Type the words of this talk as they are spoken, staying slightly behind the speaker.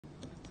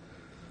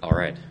All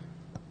right.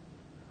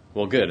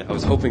 Well, good. I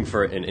was hoping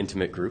for an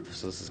intimate group,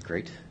 so this is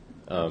great.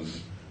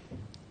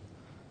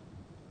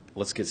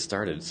 Let's get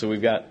started. So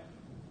we've got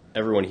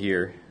everyone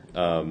here.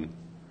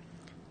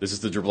 This is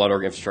the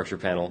Drupal.org infrastructure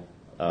panel.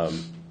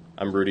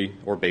 I'm Rudy,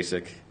 or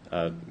Basic,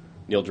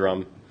 Neil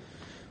Drum,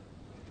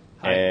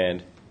 Hi.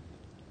 And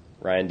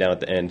Ryan down at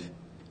the end.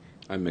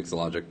 I'm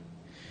Mixologic.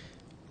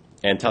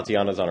 And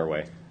Tatiana's on her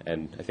way.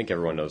 And I think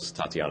everyone knows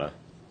Tatiana,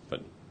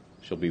 but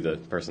she'll be the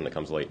person that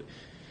comes late.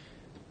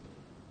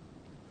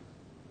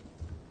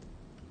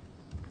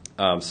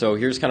 So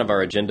here's kind of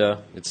our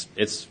agenda.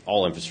 It's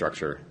all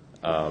infrastructure.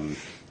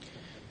 There's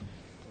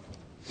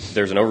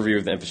an overview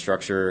of the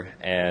infrastructure,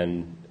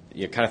 and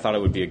you kind of thought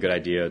it would be a good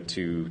idea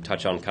to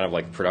touch on kind of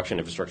like production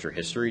infrastructure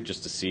history,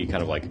 just to see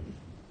kind of like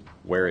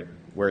where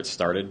it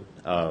started.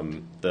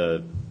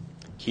 The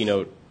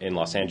keynote in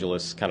Los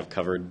Angeles kind of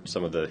covered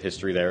some of the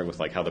history there with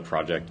like how the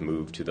project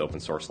moved to the open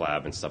source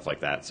lab and stuff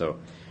like that. So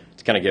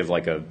to kind of give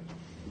like a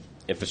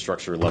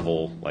infrastructure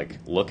level like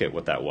look at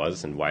what that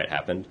was and why it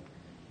happened.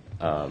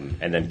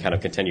 And then kind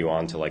of continue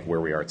on to like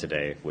where we are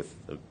today with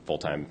a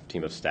full-time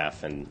team of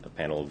staff and a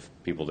panel of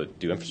people that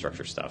do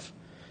infrastructure stuff.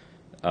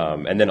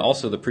 And then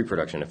also the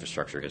pre-production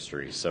infrastructure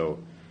history. So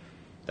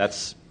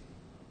that's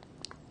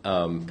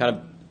kind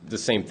of the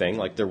same thing.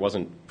 Like there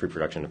wasn't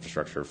pre-production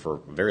infrastructure for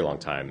a very long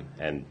time,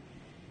 and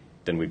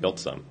then we built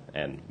some,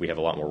 and we have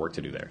a lot more work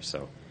to do there.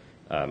 So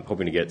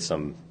hoping to get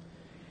some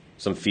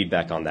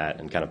feedback on that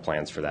and kind of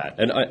plans for that.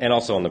 And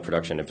also on the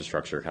production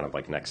infrastructure, kind of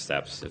like next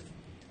steps. If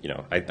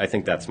I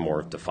think that's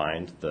more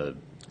defined. The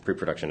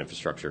pre-production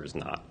infrastructure is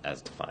not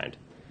as defined.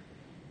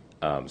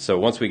 So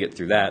once we get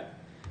through that,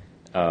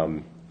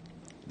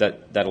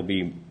 that'll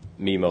be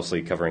me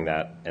mostly covering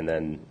that, and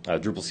then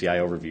Drupal CI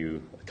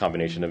overview, a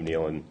combination of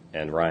Neil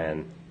and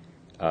Ryan,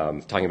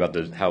 talking about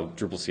how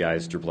Drupal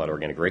CI's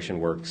Drupal.org integration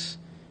works,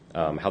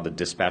 how the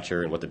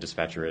dispatcher and what the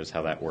dispatcher is,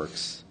 how that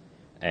works,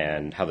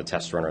 and how the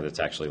test runner that's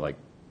actually like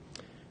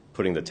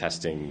putting the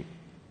testing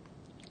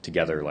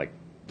together, like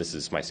this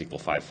is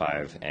MySQL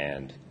 5.5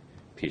 and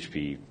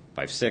PHP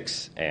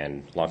 5.6,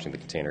 and launching the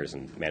containers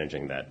and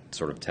managing that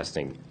sort of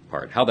testing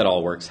part, how that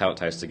all works, how it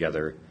ties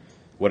together,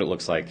 what it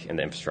looks like in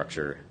the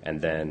infrastructure.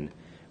 And then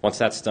once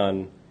that's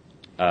done,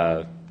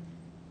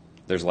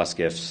 there's less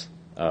gifts,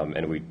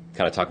 and we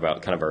kind of talk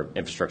about kind of our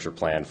infrastructure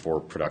plan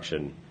for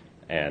production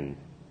and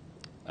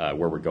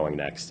where we're going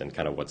next and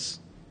kind of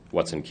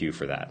what's in queue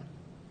for that.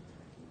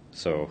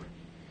 So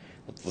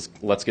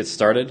let's get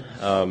started.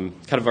 Kind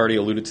of already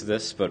alluded to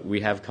this, but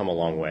we have come a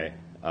long way.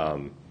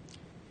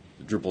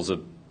 Drupal's a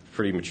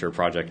pretty mature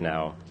project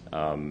now,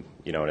 and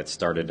it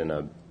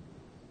started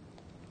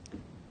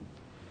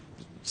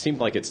seemed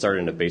like it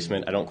started in a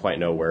basement. I don't quite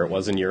know where it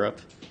was in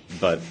Europe,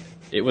 but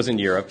it was in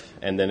Europe,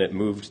 and then it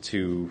moved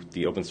to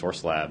the open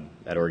source lab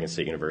at Oregon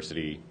State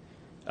University,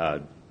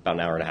 about an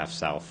hour and a half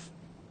south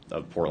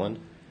of Portland.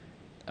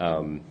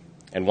 And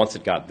once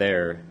it got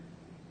there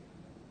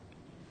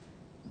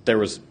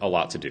was a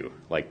lot to do.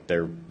 Like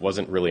there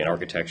wasn't really an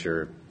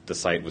architecture. The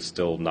site was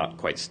still not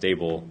quite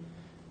stable.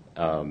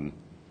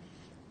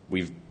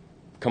 We've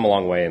come a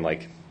long way in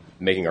like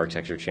making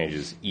architecture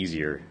changes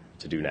easier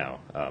to do now.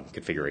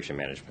 Configuration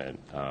management.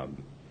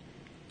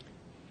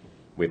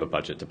 We have a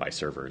budget to buy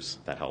servers.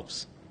 That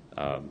helps.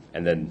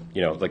 And then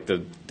like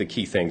the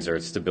key things are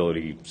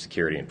stability,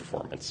 security, and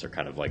performance. Are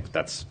kind of like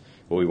that's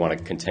what we want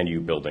to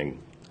continue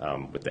building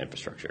with the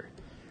infrastructure.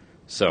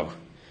 So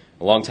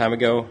a long time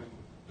ago,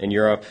 in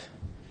Europe,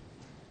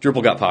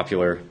 Drupal got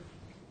popular,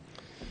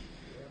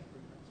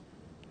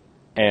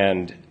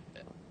 and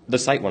the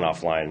site went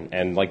offline.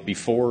 And like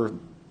before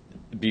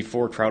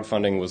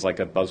crowdfunding was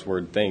like a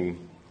buzzword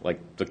thing, like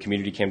the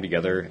community came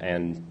together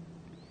and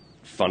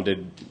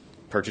funded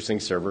purchasing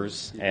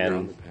servers,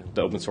 and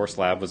the open source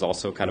lab was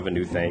also kind of a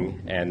new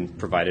thing and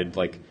provided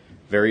like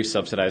very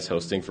subsidized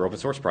hosting for open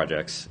source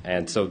projects.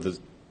 And so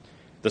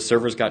the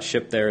servers got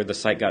shipped there, the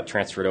site got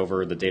transferred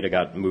over, the data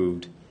got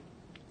moved,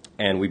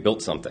 and we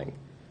built something.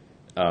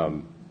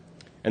 And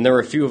there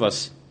were a few of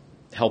us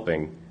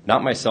helping,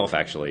 not myself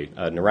actually,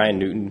 Narayan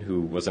Newton,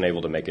 who wasn't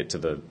able to make it to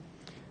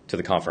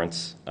the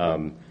conference,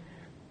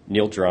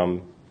 Neil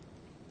Drum,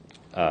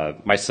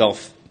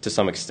 myself to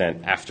some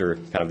extent after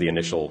kind of the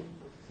initial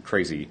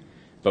crazy,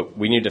 but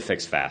we needed to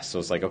fix fast. So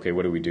it's like, okay,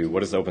 what do we do?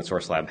 What does the open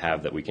source lab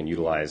have that we can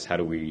utilize? How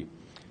do we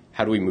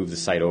move the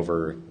site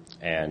over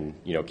and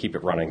keep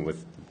it running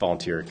with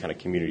volunteer kind of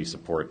community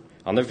support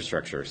on the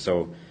infrastructure?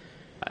 So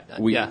I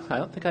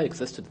don't think I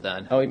existed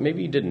then. Oh,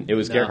 maybe you didn't. It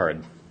was No.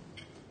 Gerhard,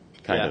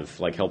 kind of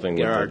like helping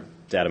Gerhard. with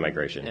the data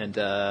migration. And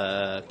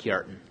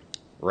Kjartan.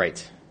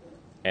 Right.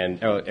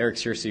 And Eric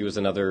Searcy was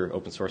another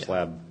open source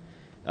lab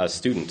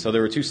student. So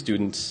there were two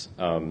students,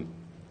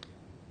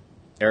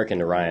 Eric and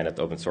Narayan at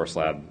the open source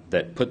lab,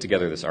 that put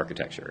together this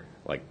architecture.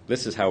 Like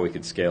this is how we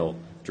could scale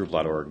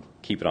Drupal.org,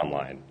 keep it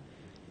online.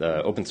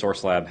 The open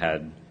source lab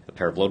had a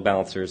pair of load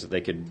balancers that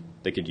they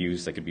could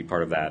use. That could be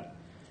part of that.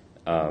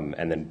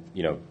 And then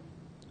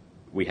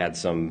we had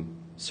some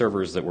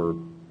servers that were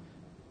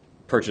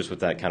purchased with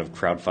that kind of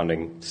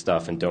crowdfunding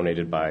stuff and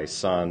donated by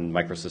Sun,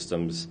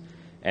 Microsystems,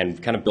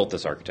 and kind of built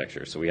this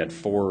architecture. So we had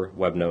 4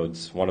 web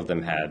nodes. One of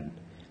them had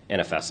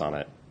NFS on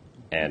it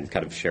and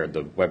kind of shared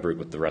the web root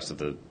with the rest of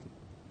the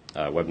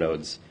web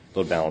nodes.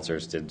 Load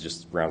balancers did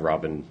just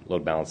round-robin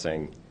load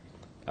balancing.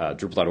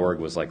 Drupal.org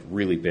was like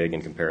really big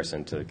in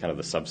comparison to kind of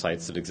the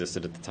subsites that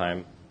existed at the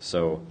time.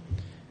 So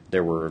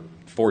there were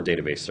 4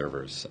 database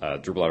servers.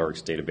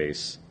 Drupal.org's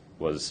database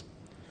was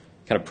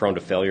kind of prone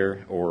to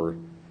failure, or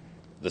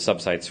the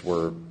subsites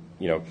were,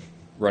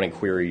 running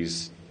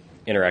queries,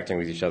 interacting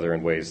with each other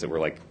in ways that were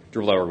like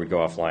Drupal.org would go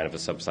offline if a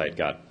subsite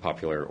got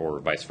popular, or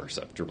vice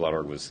versa. If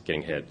Drupal.org was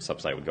getting hit,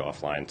 subsite would go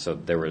offline. So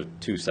there were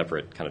 2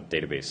 separate kind of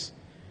database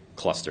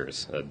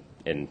clusters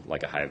in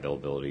like a high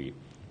availability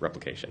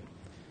replication.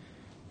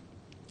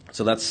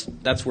 So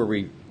that's where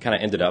we kind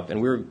of ended up,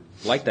 and we were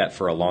like that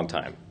for a long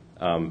time.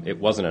 It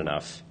wasn't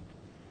enough.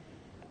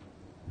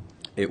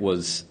 It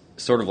was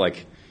sort of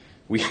like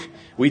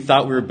we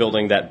thought we were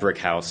building that brick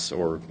house,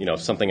 or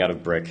something out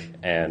of brick,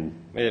 and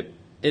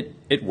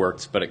it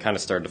worked, but it kind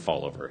of started to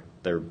fall over.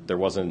 There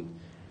wasn't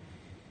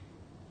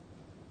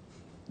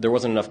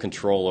enough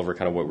control over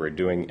kind of what we were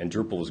doing, and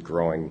Drupal was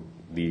growing.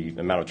 The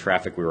amount of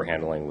traffic we were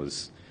handling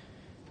was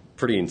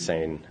pretty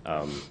insane.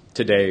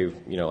 Today,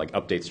 like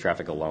updates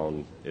traffic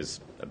alone is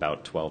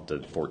about 12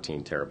 to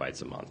 14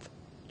 terabytes a month,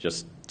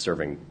 just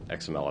serving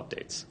XML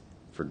updates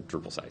for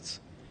Drupal sites.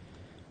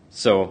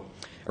 So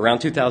around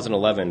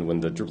 2011, when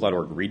the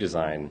Drupal.org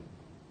redesign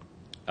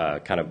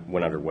kind of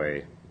went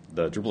underway,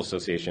 the Drupal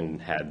Association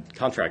had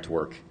contract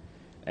work,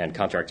 and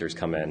contractors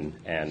come in,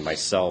 and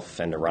myself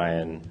and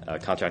Narayan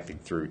contracting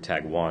through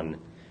Tag 1,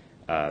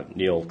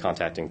 Neil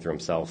contacting through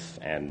himself,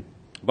 and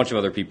a bunch of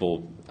other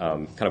people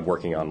kind of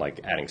working on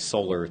like adding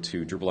Solar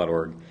to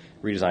Drupal.org,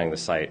 redesigning the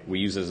site. We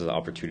use this as an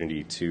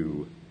opportunity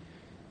to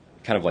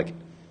kind of like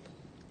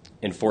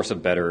enforce a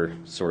better,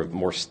 sort of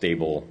more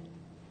stable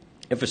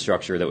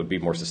infrastructure that would be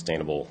more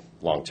sustainable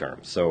long term.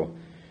 So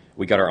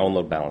we got our own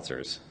load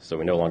balancers. So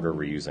we no longer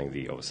were using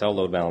the OSL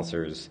load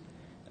balancers.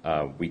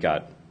 We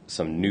got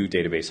some new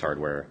database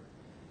hardware.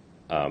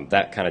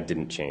 That kind of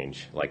didn't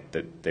change. Like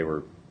they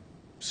were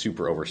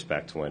super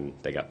over-spec'd when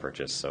they got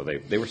purchased, so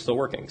they were still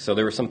working. So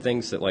there were some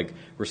things that like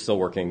were still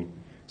working,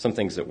 some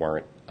things that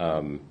weren't.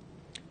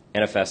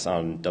 NFS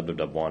on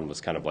www1 was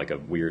kind of like a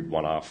weird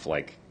one-off.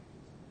 Like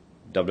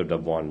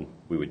www1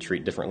 we would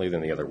treat differently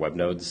than the other web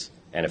nodes,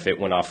 and if it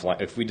went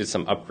offline, if we did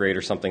some upgrade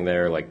or something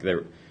there, like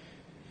we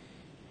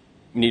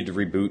needed to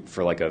reboot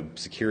for like a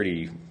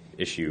security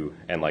issue,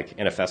 and like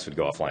NFS would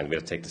go offline. We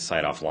had to take the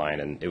site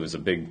offline, and it was a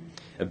big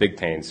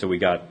pain. So we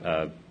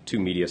got 2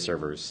 media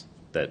servers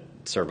that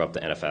serve up the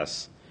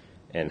NFS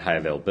and high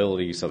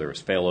availability. So there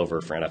was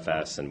failover for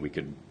NFS, and we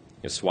could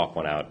swap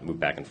one out, move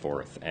back and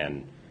forth.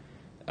 And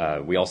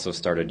we also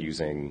started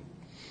using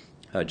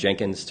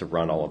Jenkins to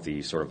run all of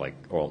the sort of like,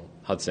 well,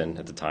 Hudson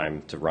at the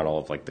time to run all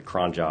of like the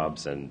cron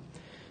jobs and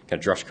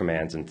kind of drush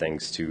commands and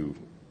things to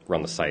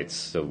run the sites.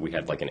 So we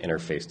had like an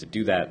interface to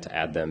do that, to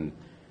add them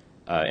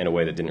in a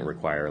way that didn't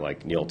require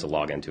like Neil to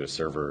log into a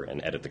server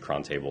and edit the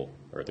cron table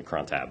or the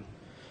cron tab.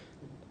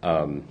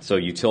 So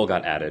util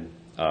got added.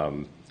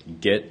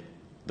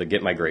 The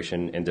Git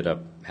migration ended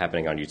up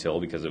happening on util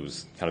because it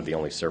was kind of the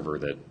only server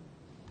that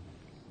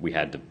we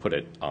had to put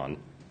it on.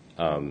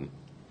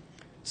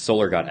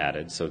 Solar got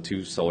added, so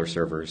 2 Solar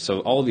servers.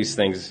 So all of these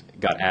things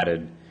got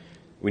added.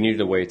 We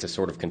needed a way to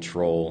sort of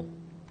control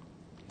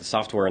the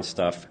software and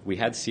stuff. We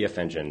had CF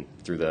Engine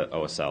through the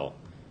OSL,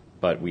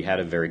 but we had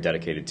a very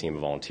dedicated team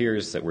of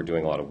volunteers that were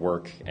doing a lot of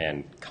work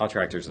and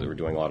contractors that were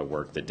doing a lot of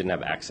work that didn't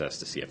have access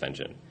to CF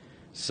Engine.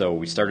 So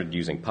we started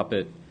using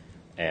Puppet,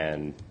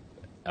 and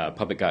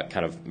Puppet got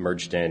kind of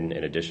merged in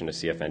addition to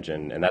CF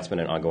Engine, and that's been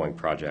an ongoing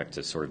project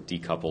to sort of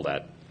decouple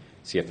that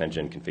CF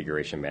Engine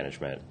configuration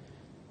management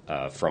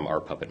from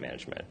our Puppet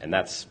management. And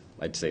that's,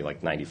 I'd say,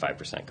 like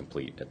 95%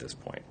 complete at this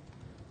point.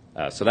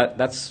 So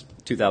that's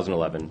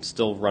 2011,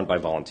 still run by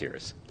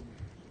volunteers.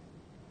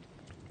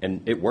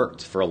 And it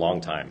worked for a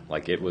long time.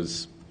 Like it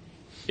was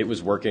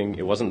working.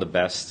 It wasn't the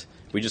best.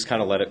 We just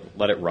kind of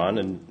let it run,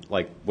 and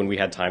like when we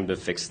had time to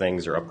fix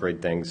things or upgrade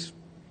things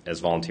as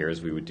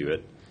volunteers, we would do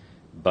it.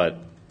 But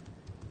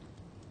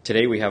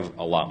today we have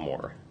a lot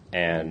more,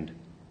 and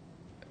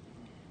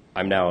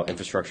I'm now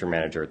infrastructure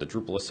manager at the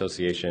Drupal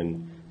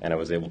Association, and I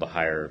was able to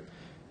hire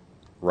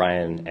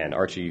Ryan and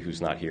Archie,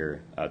 who's not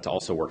here, to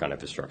also work on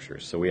infrastructure.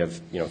 So we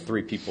have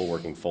 3 people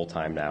working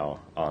full-time now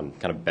on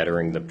kind of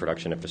bettering the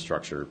production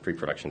infrastructure,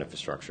 pre-production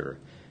infrastructure,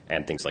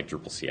 and things like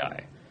Drupal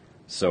CI.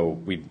 So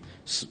we've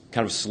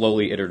kind of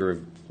slowly,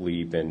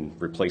 iteratively been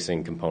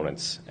replacing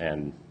components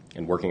and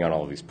working on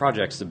all of these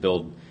projects to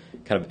build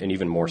kind of an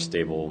even more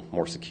stable,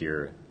 more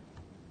secure,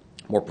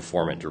 more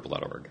performant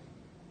Drupal.org.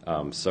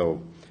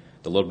 So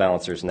the load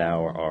balancers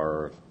now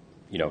are,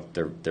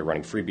 they're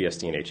running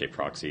FreeBSD and HA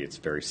proxy. It's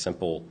very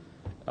simple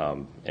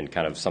and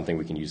kind of something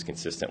we can use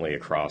consistently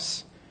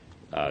across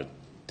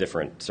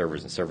different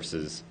servers and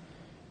services.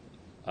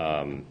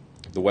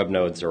 The web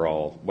nodes are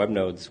all web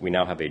nodes. We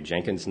now have a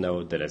Jenkins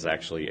node that is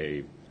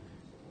actually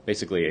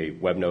basically a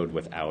web node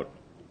without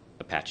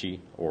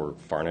Apache or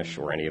Varnish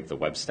or any of the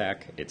web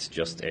stack. It's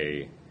just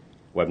a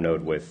web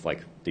node with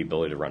like the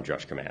ability to run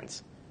Drush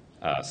commands.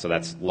 So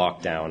that's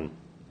locked down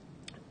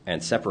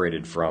and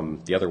separated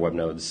from the other web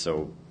nodes.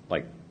 So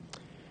like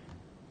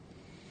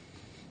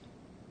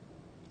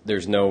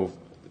there's no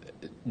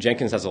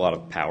Jenkins has a lot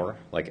of power,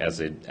 like as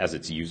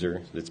its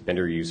user, its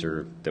Bender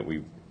user that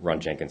we run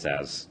Jenkins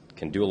as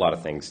can do a lot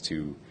of things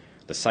to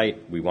the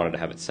site. We wanted to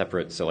have it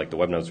separate, so like the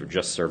web nodes were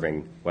just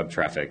serving web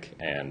traffic,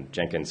 and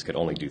Jenkins could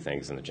only do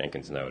things in the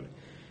Jenkins node.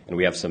 And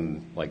we have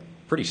some like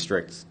pretty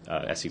strict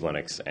SE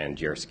Linux and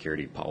GR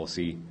security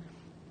policy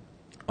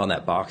on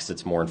that box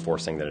that's more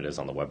enforcing than it is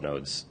on the web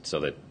nodes, so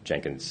that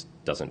Jenkins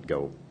doesn't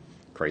go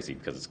crazy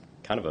because it's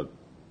kind of a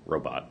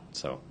robot.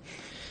 So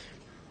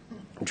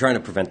I'm trying to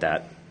prevent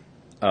that.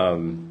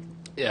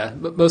 Yeah,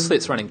 but mostly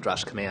it's running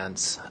Drush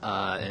commands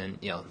and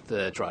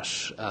the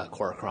Drush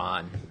core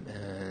cron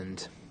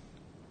and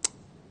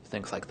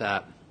things like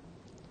that.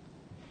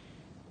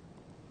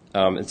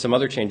 And some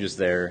other changes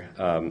there.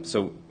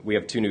 So we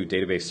have 2 new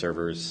database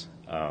servers.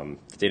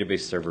 The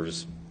database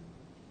servers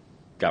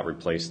got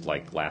replaced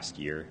like last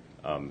year,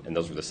 and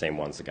those were the same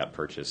ones that got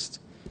purchased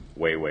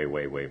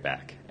way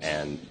back.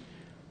 And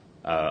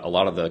a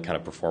lot of the kind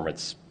of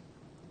performance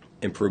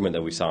improvement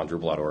that we saw on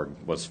Drupal.org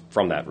was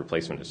from that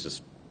replacement. It's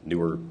just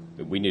newer.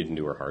 We needed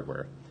newer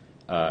hardware,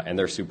 and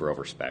they're super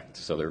overspec'd,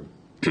 so they're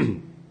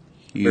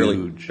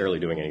barely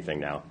doing anything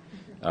now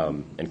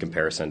in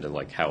comparison to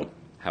like how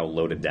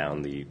loaded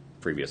down the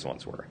previous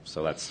ones were.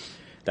 So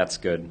that's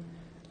good.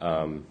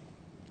 Some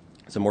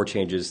more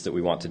changes that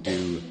we want to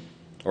do,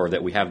 or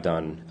that we have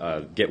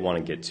done, Git 1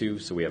 and Git 2.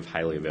 So we have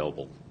highly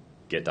available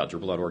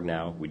git.drupal.org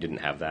now. We didn't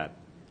have that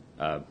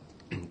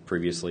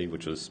previously,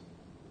 which was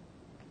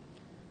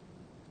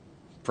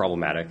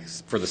problematic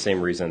for the same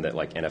reason that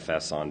like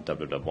NFS on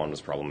www1 was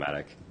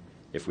problematic.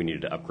 If we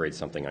needed to upgrade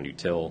something on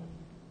util,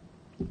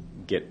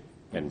 Git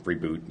and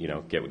reboot,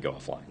 Git would go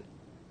offline.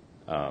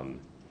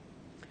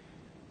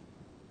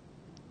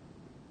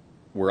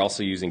 We're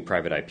also using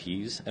private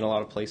IPs in a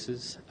lot of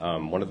places.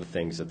 One of the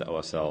things that the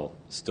OSL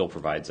still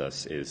provides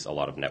us is a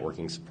lot of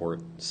networking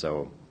support.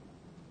 So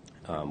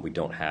we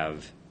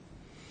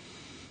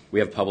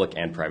have public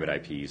and private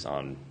IPs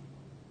on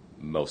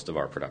most of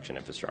our production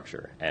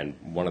infrastructure. And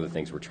one of the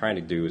things we're trying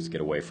to do is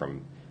get away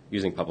from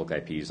using public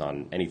IPs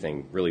on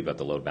anything really but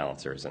the load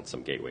balancers and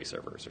some gateway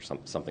servers or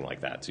something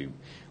like that, to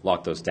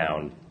lock those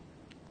down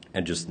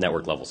and just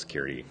network level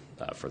security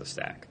for the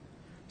stack.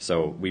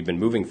 So we've been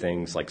moving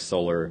things like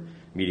Solar,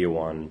 Media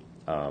One,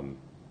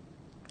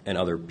 and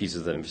other pieces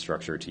of the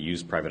infrastructure to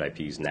use private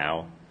IPs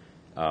now,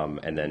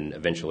 and then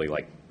eventually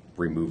like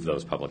remove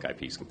those public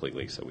IPs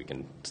completely so we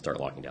can start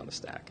locking down the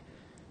stack.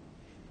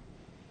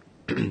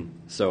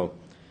 So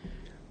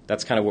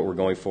that's kind of what we're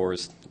going for,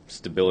 is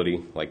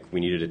stability. Like we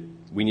needed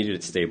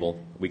it stable.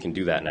 We can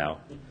do that now.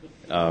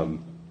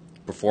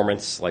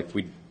 Performance, like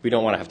we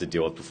don't want to have to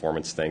deal with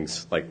performance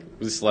things. Like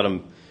we just let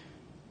them.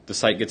 The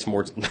site gets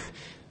more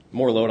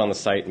load on the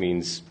site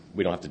means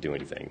we don't have to do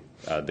anything.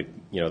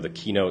 The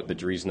keynote, the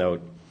Dries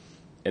note,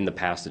 in the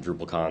past at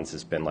DrupalCons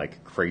has been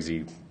like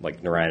crazy.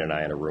 Like Narayan and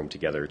I in a room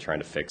together trying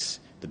to fix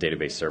the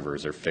database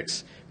servers or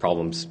fix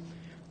problems.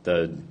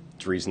 The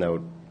Dries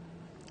note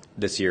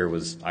this year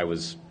I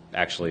was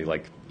actually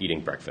like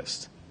eating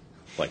breakfast.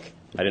 Like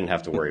I didn't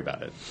have to worry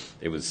about it.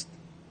 It was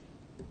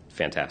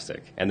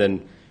fantastic. And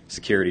then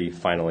security,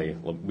 finally,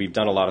 we've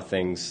done a lot of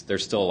things.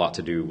 There's still a lot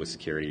to do with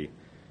security,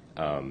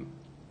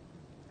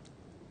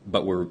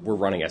 but we're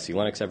running SE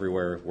Linux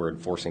everywhere. We're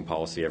enforcing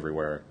policy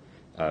everywhere.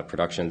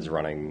 Production's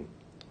running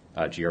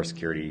GR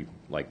security,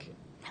 like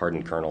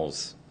hardened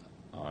kernels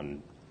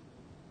on,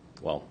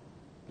 well,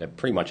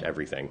 pretty much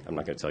everything. I'm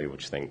not going to tell you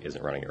which thing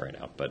isn't running it right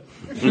now, but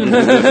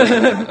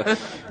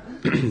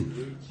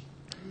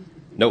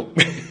nope.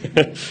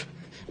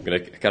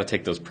 Got to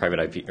take those private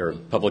IP or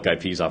public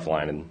IPs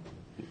offline, and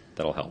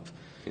that'll help.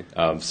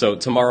 So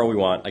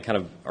tomorrow I kind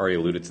of already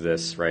alluded to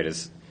this, right?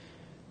 Is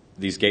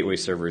these gateway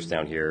servers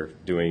down here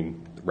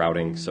doing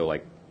routing? So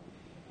like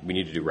we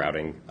need to do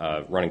routing,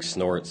 running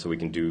Snort, so we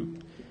can do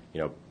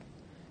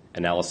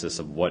analysis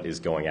of what is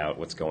going out,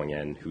 what's going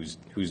in,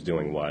 who's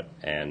doing what,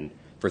 and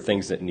for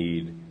things that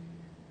need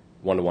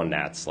one-to-one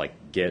NATs, like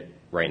Git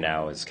right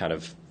now is kind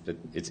of,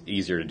 it's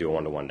easier to do a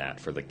one-to-one NAT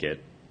for the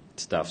Git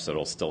stuff, so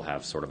it'll still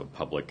have sort of a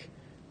public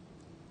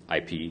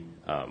IP.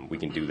 We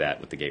can do that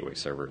with the gateway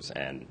servers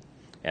and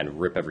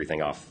rip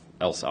everything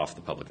else off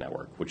the public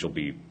network, which will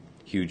be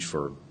huge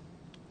for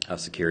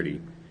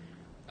security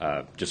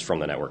just from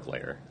the network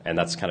layer. And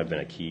that's kind of been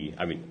a key.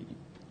 I mean,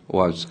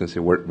 well, I was just going to say,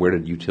 where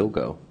did util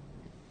go?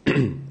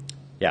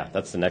 Yeah,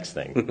 that's the next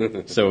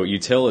thing. So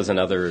util is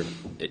another.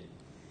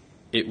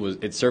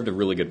 It served a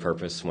really good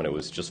purpose when it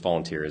was just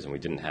volunteers and we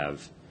didn't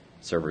have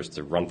servers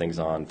to run things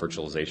on.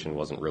 Virtualization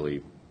wasn't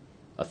really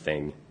a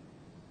thing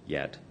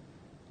yet.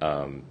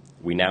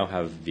 We now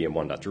have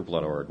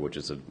vm1.drupal.org, which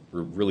is a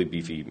really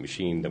beefy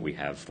machine that we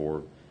have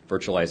for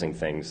virtualizing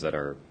things that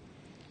are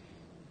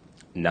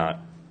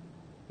not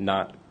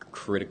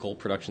critical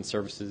production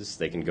services,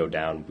 they can go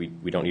down.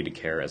 We don't need to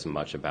care as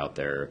much about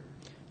their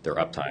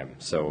uptime.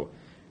 So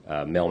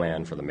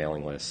Mailman for the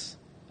mailing lists.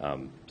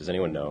 Does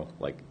anyone know?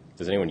 Like,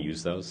 does anyone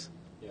use those?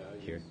 Yeah,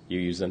 Here, you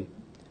use them.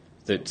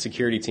 The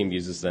security team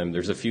uses them.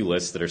 There's a few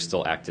lists that are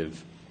still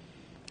active.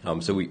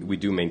 So we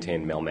do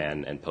maintain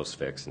Mailman and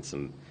Postfix and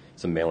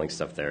some mailing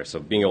stuff there. So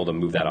being able to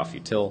move that off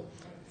util,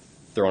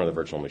 throw it on the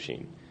virtual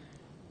machine.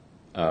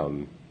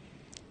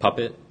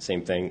 Puppet,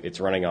 same thing. It's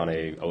running on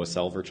a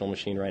OSL virtual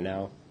machine right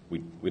now.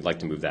 We'd like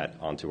to move that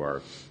onto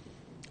our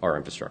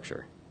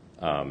infrastructure.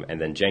 And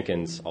then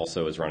Jenkins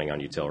also is running on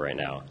util right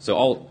now. So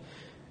all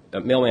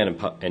Mailman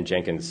and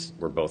Jenkins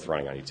were both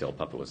running on util.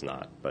 Puppet was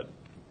not. But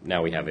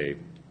now we have a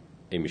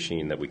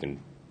machine that we can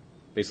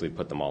basically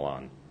put them all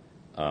on.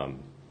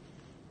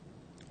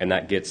 And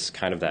that gets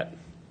kind of that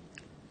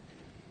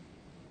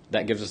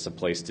gives us a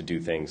place to do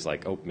things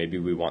like, oh, maybe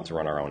we want to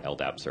run our own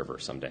LDAP server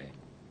someday.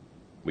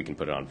 We can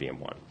put it on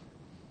VM1.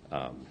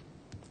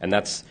 And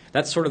that's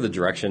sort of the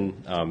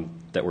direction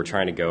that we're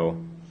trying to go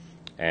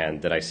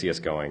and that I see us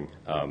going.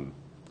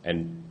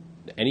 And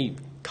any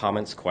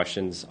comments,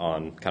 questions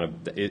on kind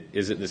of,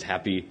 is it this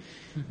happy?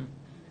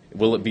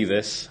 Will it be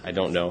this? I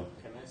don't know.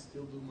 Can I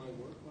still do my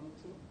work on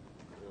it too?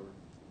 Or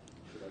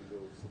should I go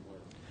somewhere?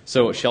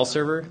 So shell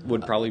server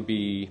would probably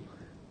be.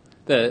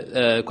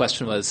 The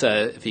question was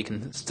if you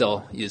can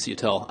still use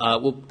util.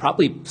 We'll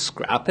probably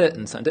scrap it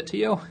and send it to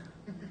you.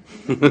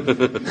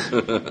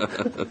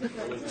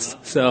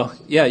 So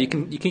yeah, you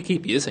can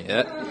keep using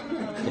it.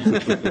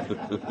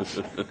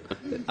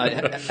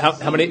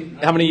 How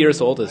many years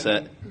old is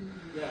it?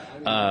 Yeah,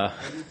 I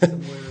need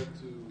somewhere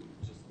to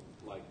just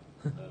like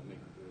make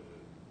the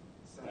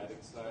static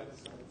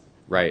sites.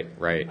 Right.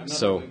 I'm not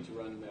So going to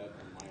run that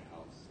on my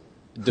house.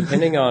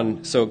 depending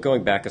on, so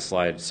going back a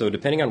slide, so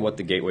depending on what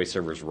the gateway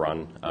servers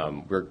run,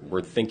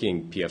 we're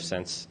thinking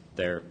pfSense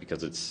there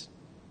because it's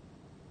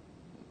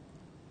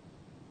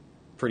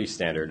pretty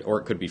standard, or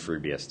it could be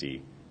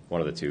FreeBSD,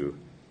 one of the two.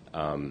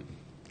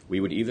 We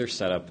would either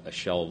set up a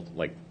shell,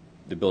 like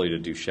the ability to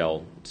do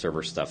shell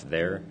server stuff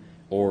there,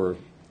 or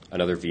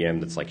another VM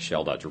that's like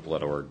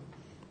shell.drupal.org,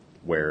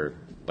 where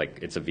like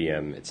it's a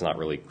VM, it's not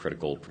really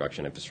critical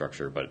production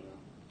infrastructure, but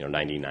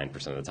 99%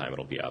 of the time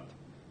it'll be up,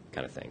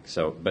 kind of thing.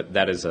 So, but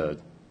that is a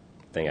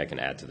thing I can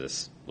add to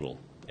this little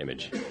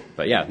image.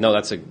 But yeah, no,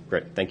 that's a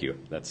great. Thank you.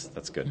 That's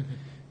good.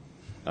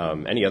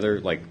 Any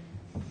other like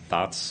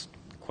thoughts,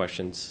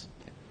 questions?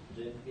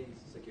 Jenkins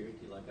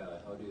security, like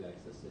how do you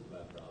access it by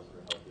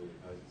browser?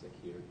 How is it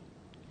secured?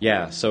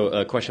 Yeah, so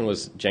a question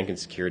was Jenkins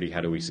security,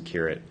 how do we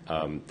secure it?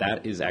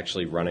 That is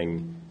actually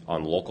running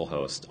on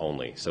localhost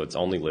only, so it's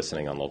only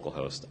listening on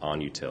localhost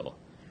on util.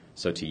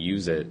 So to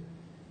use it,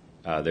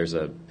 there's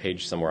a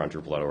page somewhere on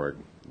Drupal.org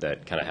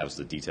that kind of has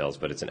the details,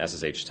 but it's an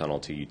SSH tunnel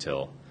to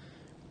util,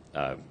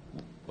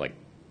 like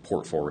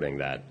port forwarding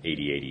that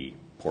 8080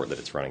 port that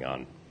it's running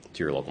on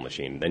to your local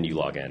machine. Then you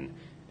log in,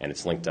 and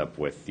it's linked up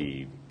with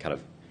the kind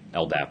of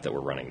LDAP that we're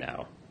running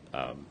now.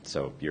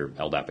 So your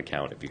LDAP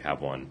account, if you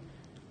have one,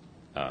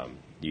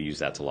 you use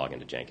that to log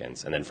into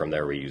Jenkins. And then from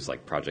there we use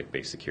like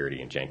project-based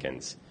security in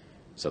Jenkins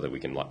so that we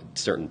can,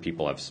 certain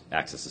people have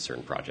access to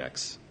certain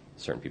projects,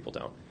 certain people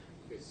don't.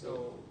 Okay,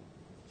 so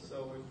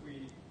if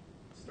we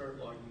start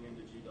logging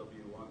into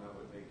GW1, that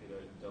would make it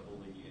a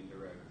doubly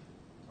indirect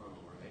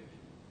tunnel, right?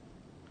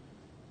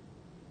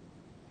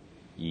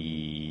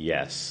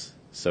 Yes.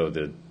 So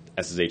the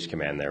SSH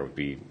command there would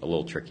be a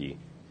little tricky,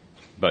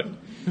 but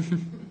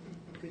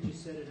Could you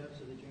set it up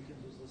so that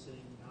Jenkins was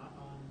listening not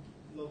on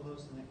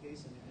localhost in that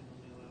case and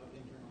only allow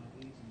internal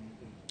IPs, and you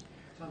could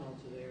tunnel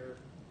to there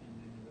and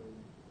then go?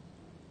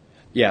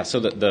 yeah. So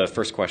the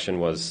first question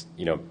was,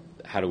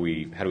 how do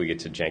we get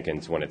to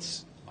Jenkins when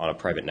it's on a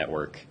private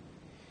network,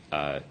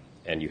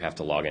 and you have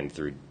to log in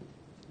through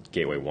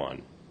Gateway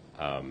 1?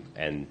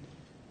 And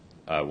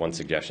one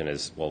suggestion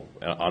is, well,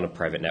 on a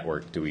private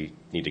network, do we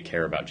need to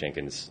care about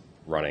Jenkins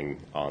running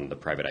on the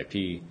private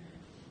IP?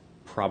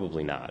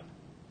 Probably not.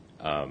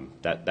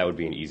 That would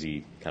be an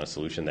easy kind of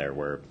solution there,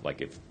 where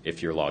like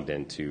if you're logged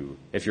into,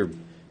 if you're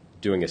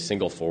doing a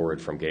single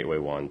forward from Gateway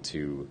 1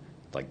 to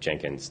like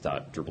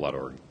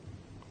Jenkins.drupal.org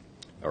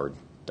or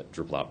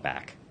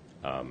Drupal.back,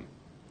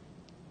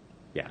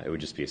 yeah, it would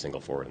just be a single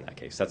forward in that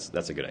case.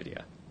 That's a good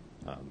idea.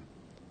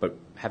 But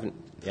haven't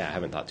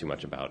thought too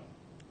much about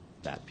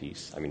that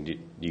piece. I mean, do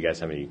you guys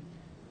have any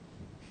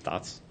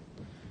thoughts?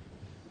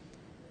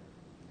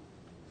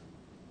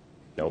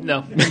 Nope.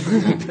 No.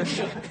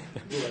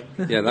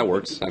 Yeah, that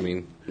works. I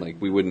mean, like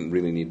we wouldn't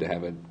really need to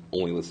have it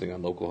only listening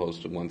on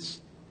localhost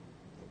once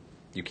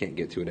you can't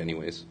get to it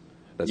anyways.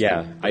 That's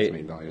Yeah, the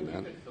main value in You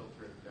that. could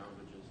filter it down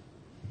to just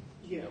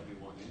Yeah.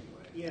 GW1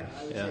 anyway. Yeah,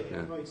 I would Yeah. say Yeah.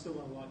 you probably still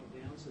want to lock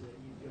it down so that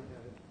you don't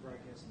have it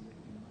broadcasting.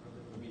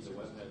 I mean, the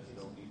webheads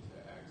don't need to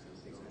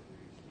access it.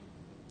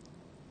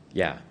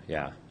 Yeah.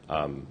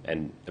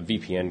 And a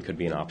VPN could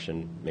be an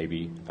option,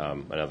 maybe.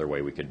 Another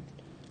way we could,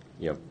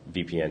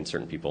 VPN,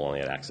 certain people only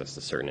had access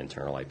to certain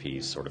internal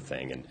IPs sort of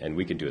thing, and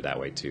we could do it that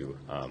way too.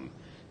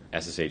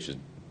 SSH is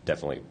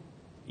definitely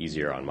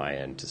easier on my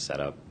end to set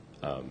up.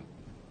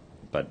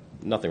 but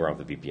nothing wrong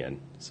with the VPN.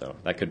 So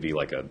that could be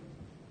like a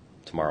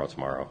tomorrow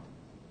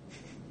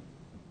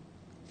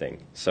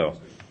thing. So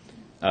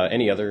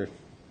any other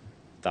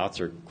thoughts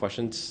or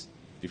questions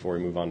before we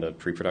move on to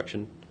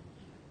pre-production?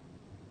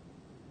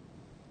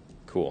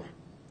 Cool.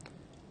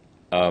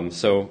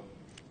 So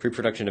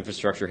pre-production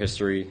infrastructure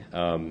history.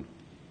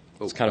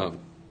 It's kind of.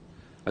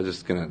 I was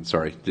just gonna.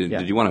 Sorry. Yeah.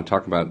 Did you want to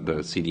talk about the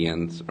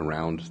CDNs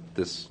around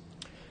this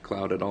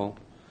cloud at all?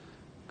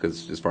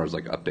 Because as far as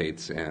like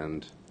updates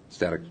and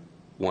static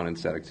 1 and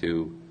static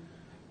 2.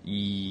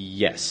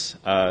 Yes.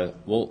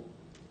 Well,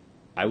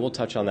 I will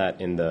touch on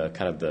that in the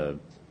kind of the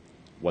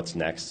what's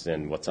next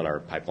and what's on our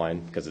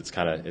pipeline, because it's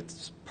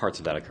parts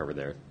of that I cover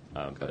there.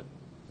 But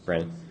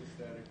Brandon. What's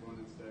the static 1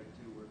 and static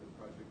 2 where the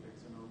project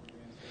Dixon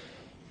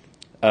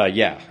overview?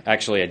 Yeah,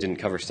 actually, I didn't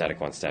cover static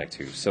 1, static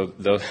 2. So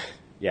those,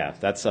 yeah,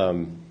 that's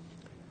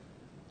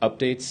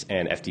updates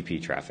and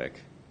FTP traffic.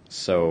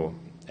 So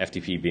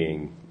FTP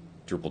being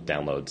Drupal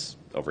downloads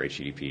over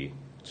HTTP,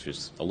 which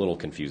is a little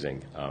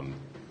confusing,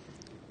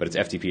 but it's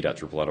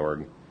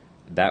ftp.drupal.org.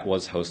 That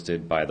was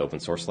hosted by the Open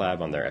Source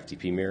Lab on their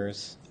FTP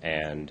mirrors,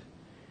 and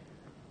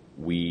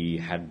we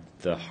had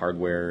the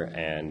hardware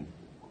and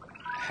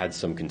had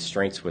some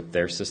constraints with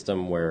their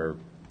system where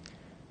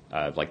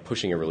like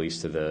pushing a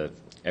release to the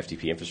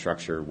FTP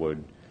infrastructure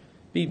would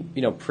be,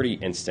 pretty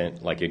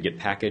instant. Like it'd get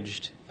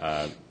packaged,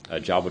 a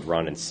job would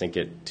run and sync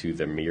it to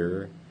the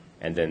mirror,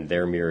 and then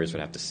their mirrors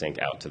would have to sync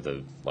out to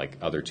the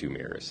other two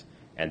mirrors.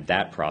 And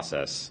that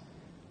process,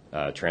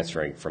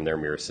 transferring from their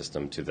mirror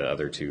system to the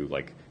other two,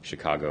 like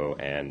Chicago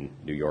and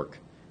New York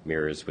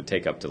mirrors, would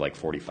take up to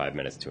 45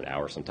 minutes to an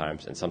hour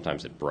sometimes, and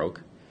sometimes it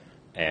broke.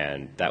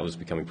 And that was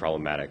becoming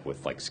problematic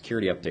with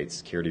security updates,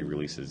 security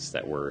releases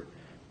that were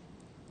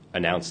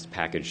announced,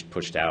 packaged,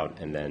 pushed out,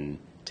 and then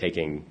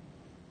taking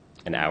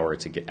an hour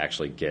to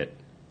actually get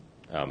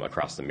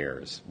across the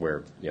mirrors,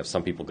 where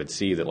some people could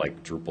see that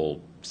Drupal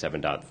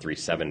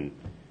 7.37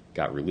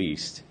 got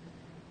released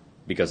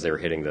because they were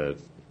hitting the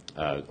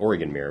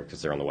Oregon mirror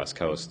because they're on the West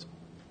Coast.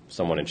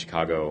 Someone in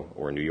Chicago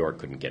or New York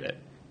couldn't get it.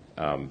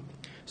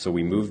 So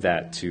we moved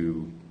that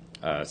to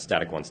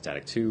static 1,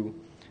 static 2.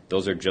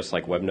 Those are just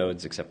like web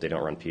nodes, except they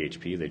don't run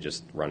PHP. They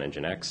just run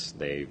Nginx.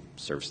 They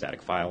serve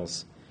static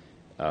files.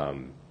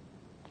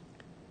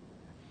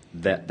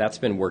 That's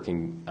been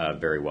working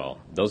very well.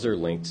 Those are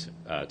linked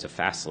to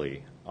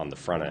Fastly on the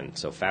front end.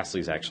 So Fastly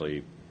is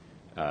actually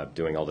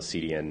doing all the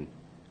CDN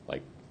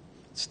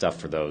stuff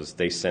for those.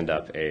 They send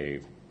up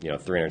a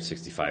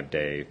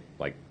 365-day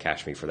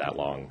cache me for that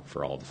long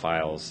for all the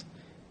files,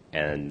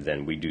 and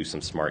then we do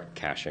some smart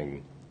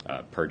caching,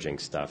 purging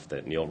stuff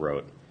that Neil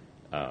wrote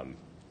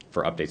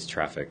for updates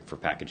traffic for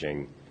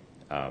packaging.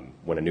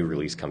 When a new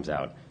release comes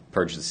out,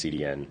 purge the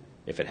CDN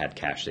if it had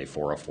cache, say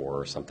 404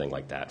 or something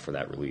like that for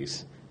that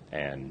release,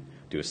 and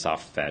do a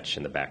soft fetch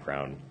in the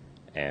background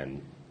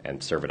and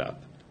serve it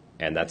up.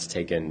 And that's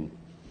taken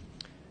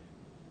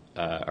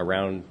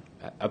around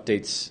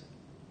updates.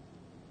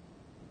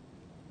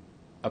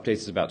 Updates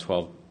is about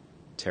 12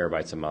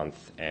 terabytes a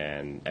month,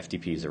 and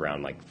FTP is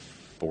around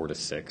 4 to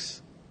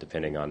 6,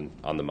 depending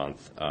on the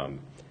month.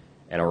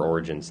 And our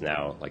origins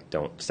now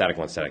don't static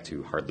 1, static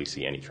 2 hardly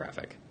see any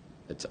traffic.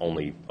 It's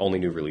only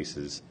new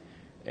releases,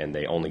 and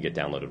they only get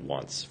downloaded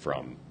once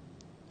from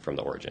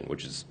the origin,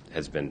 which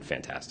has been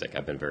fantastic.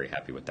 I've been very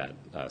happy with that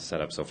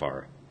setup so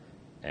far,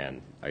 and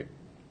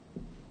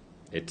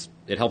it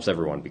helps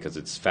everyone because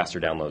it's faster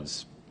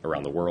downloads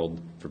around the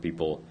world for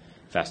people.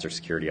 Faster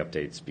security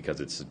updates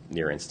because it's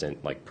near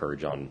instant,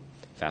 purge on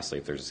Fastly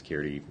if there's a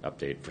security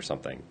update for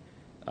something.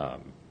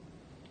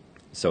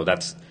 So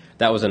that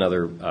was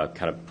another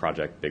kind of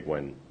project big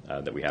win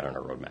that we had on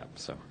our roadmap.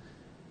 So.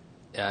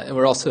 Yeah, and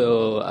we're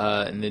also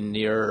in the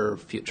near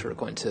future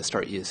going to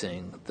start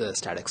using the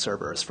static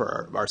servers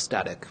for our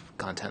static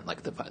content,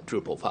 like the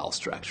Drupal files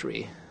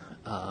directory.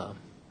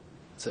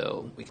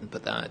 So we can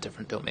put that in a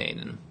different domain,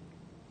 and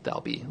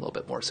that'll be a little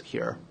bit more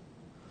secure.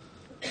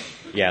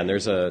 Yeah, and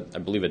there's I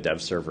believe a dev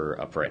server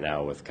up right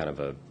now with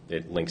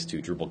it links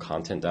to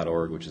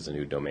DrupalContent.org, which is a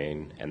new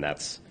domain, and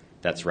that's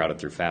routed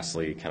through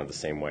Fastly, kind of the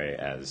same way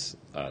as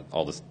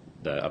all the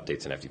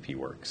updates in FTP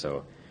work.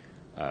 So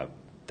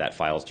that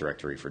files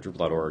directory for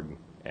Drupal.org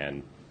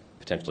and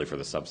potentially for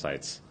the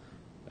subsites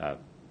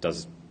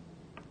does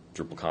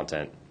Drupal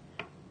content,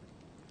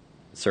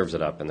 serves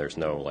it up, and there's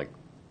no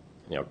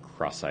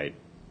cross-site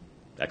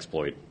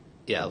exploit.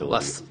 Yeah,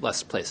 ability.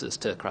 less places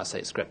to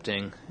cross-site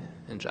scripting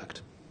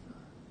inject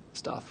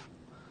stuff.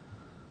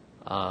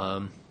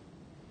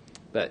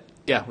 But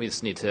yeah, we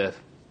just need to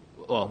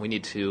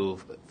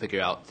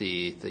figure out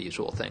the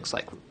usual things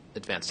like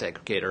advanced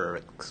aggregator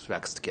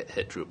expects to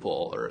hit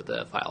Drupal, or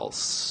the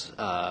files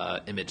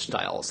image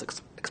styles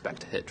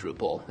expect to hit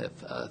Drupal if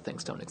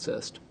things don't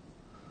exist.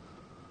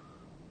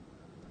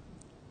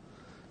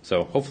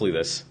 So hopefully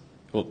this,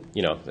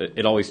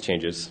 it always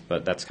changes,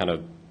 but that's kind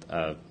of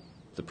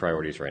the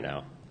priorities right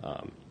now.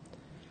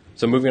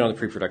 So moving on to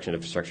pre-production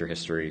infrastructure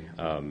history.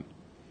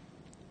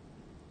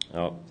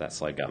 Oh, that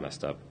slide got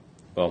messed up.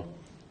 Well,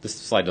 this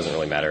slide doesn't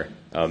really matter.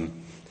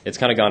 it's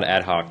kind of gone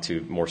ad hoc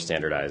to more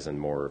standardized and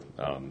more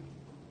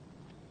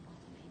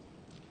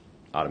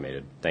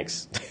automated.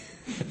 Thanks.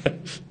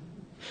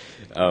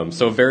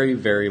 So a very,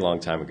 very long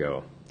time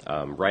ago,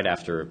 right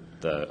after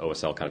the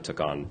OSL kind of took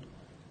on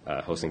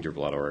hosting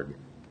Drupal.org,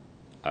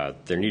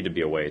 there needed to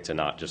be a way to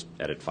not just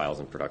edit files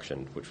in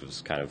production, which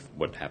was kind of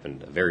what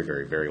happened a very,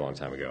 very, very long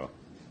time ago.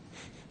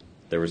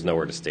 There was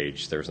nowhere to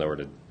stage. There was nowhere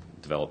to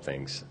develop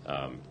things.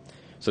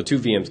 So 2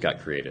 VMs got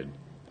created.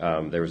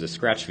 There was a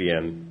Scratch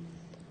VM,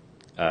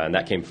 and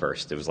that came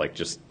first. It was like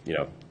just,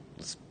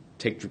 let's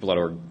take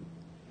Drupal.org,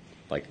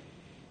 like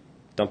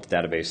dump the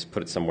database,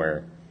 put it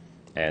somewhere,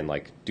 and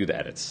like do the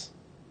edits.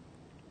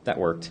 That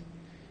worked.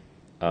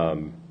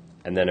 And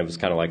then it was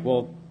kind of like,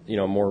 well,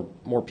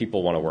 more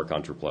people want to work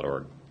on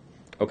Drupal.org.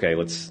 Okay,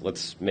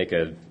 let's make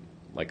a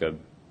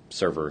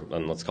server,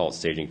 and let's call it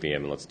staging VM,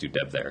 and let's do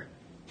dev there.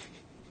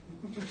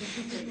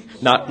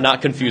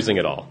 Not confusing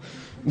at all.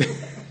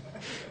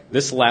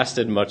 This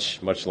lasted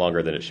much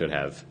longer than it should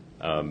have.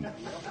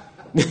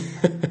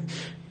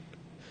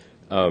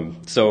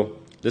 So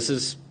this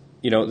is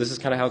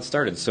kind of how it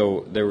started.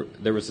 So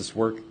there was this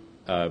work.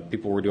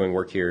 People were doing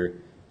work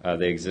here.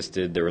 They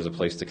existed. There was a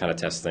place to kind of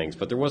test things,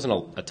 but there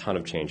wasn't a ton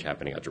of change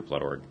happening at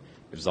Drupal.org.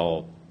 It was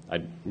all.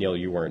 Neil,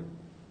 you weren't.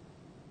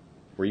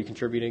 Were you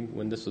contributing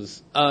when this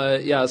was?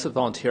 Yeah, I was a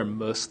volunteer,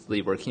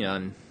 mostly working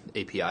on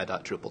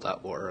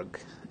api.drupal.org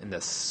in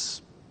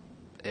this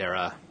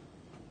era.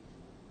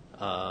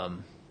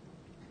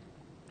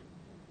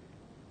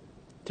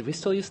 Did we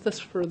still use this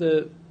for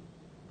the?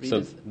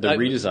 So the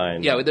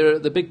redesign. Yeah,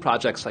 the big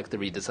projects like the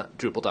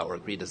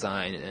Drupal.org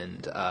redesign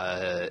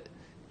and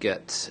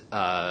Git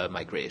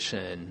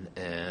migration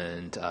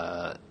and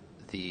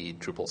the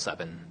Drupal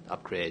 7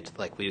 upgrade.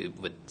 Like we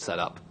would set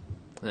up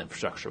an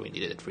infrastructure we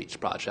needed for each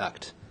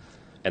project.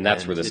 And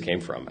that's where this came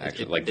from,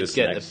 actually. It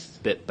get a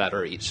bit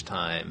better each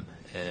time,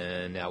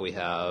 and now we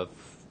have.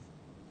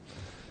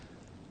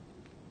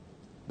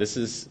 This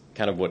is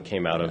kind of what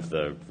came out of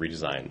the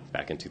redesign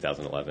back in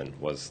 2011.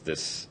 Was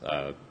this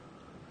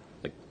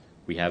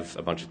we have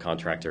a bunch of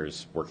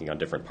contractors working on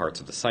different parts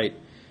of the site.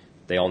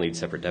 They all need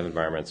separate dev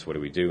environments. What do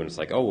we do? And it's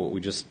like, oh, well,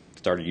 we just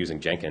started using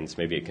Jenkins.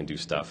 Maybe it can do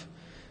stuff,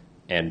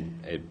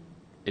 and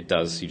it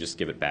does. You just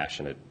give it bash,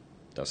 and it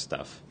does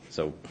stuff.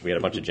 So we had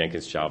a bunch of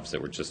Jenkins jobs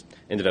that were just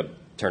ended up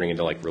turning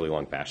into like really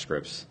long bash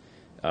scripts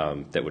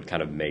that would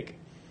kind of make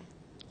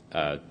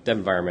dev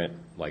environment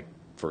like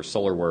for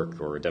Solar work,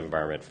 or a dev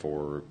environment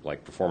for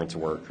like performance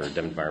work, or a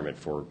dev environment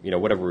for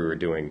whatever we were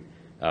doing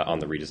on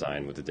the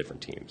redesign with the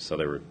different teams. So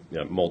there were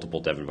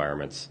multiple dev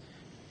environments,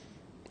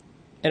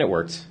 and it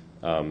worked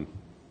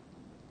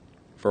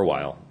for a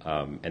while.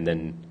 And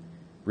then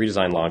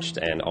redesign launched,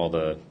 and all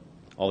the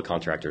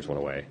contractors went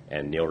away,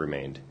 and Neil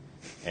remained,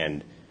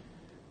 and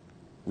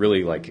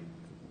really like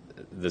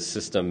the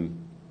system,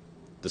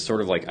 the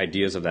sort of like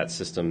ideas of that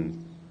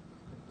system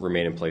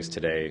remain in place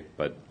today,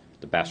 but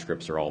the bash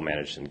scripts are all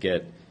managed in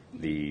Git.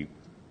 The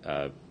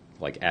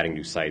like adding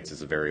new sites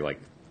is a very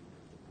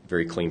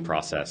clean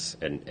process,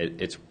 and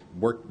it's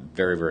worked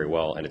very, very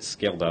well, and it's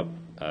scaled up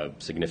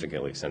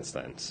significantly since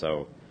then.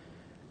 So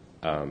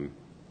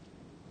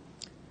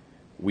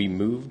we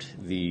moved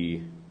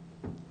the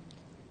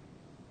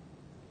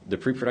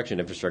pre-production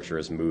infrastructure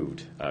has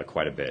moved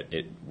quite a bit.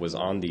 It was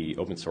on the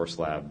open source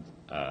lab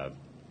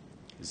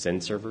Zen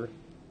server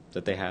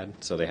that they had.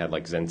 So they had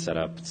like Zen set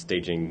up,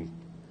 staging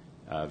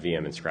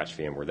VM and Scratch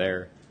VM were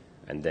there.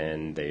 And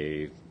then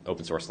they,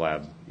 open source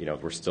lab,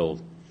 we're still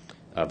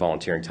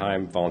volunteering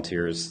time.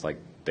 Volunteers, like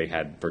they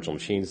had virtual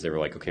machines. They were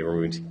like, okay, we're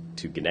moving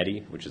to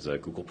Ganeti, which is a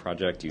Google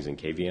project using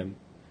KVM.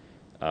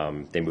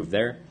 They moved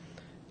there.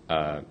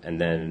 And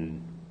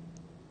then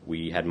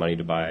we had money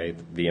to buy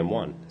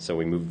VM1. So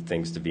we moved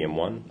things to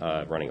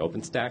VM1 running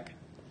OpenStack.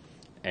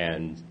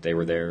 And they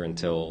were there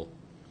until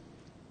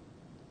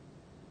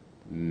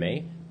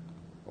May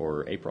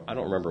or April. I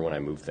don't remember when I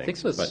moved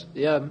things. I think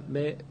it was,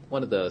 May,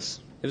 one of those.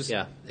 It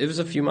was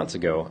a few months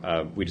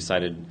ago. We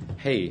decided,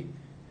 hey,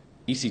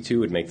 EC2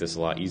 would make this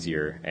a lot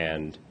easier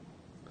and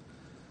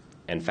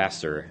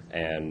faster,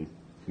 and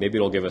maybe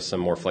it'll give us some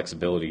more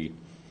flexibility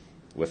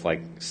with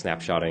like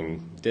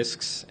snapshotting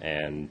disks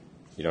and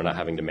not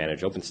having to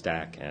manage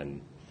OpenStack and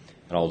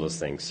all those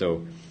things.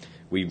 So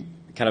we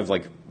kind of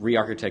like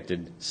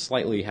re-architected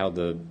slightly how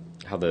the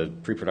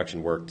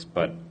pre-production worked,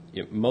 but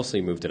mostly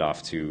moved it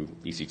off to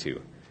EC2.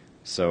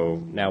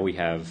 So now we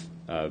have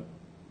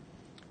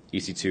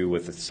EC2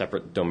 with a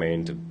separate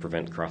domain to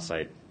prevent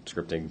cross-site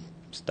scripting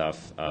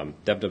stuff.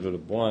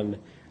 Dev.1,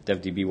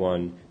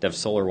 DevDB1,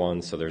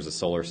 DevSolar1. So there's a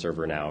Solar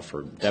server now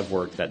for dev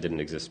work that didn't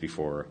exist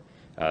before.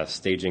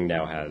 Staging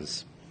now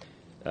has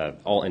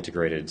all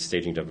integrated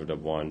staging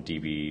Dev.1,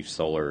 DB,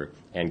 Solar,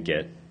 and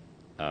Git,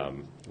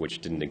 which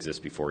didn't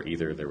exist before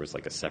either. There was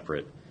like a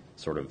separate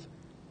sort of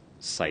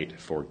site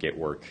for Git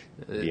work,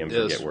 VM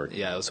for Git work.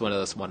 Yeah, it was one of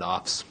those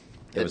one-offs.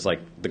 It was like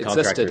the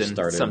contractors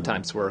started.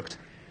 Sometimes worked.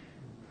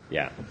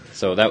 Yeah.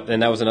 So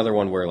that was another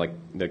one where like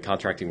the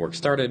contracting work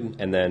started,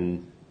 and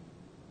then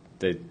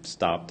they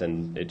stopped,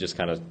 and it just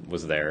kind of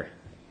was there.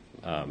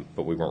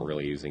 but we weren't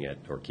really using it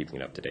or keeping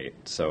it up to date.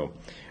 So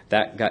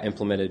that got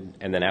implemented,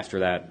 and then after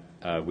that,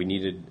 we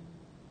needed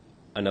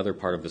another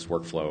part of this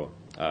workflow,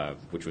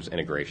 which was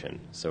integration.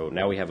 So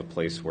now we have a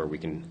place where we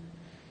can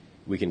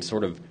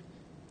sort of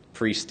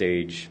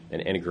pre-stage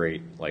and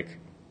integrate like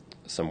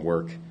some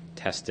work,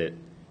 test it,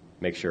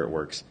 make sure it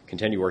works,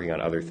 continue working on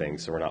other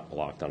things so we're not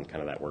blocked on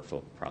kind of that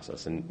workflow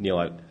process. And Neil,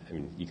 I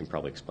mean, you can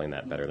probably explain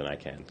that better than I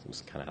can.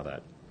 It's kind of how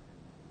that...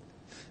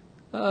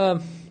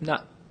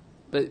 Not,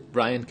 but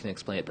Ryan can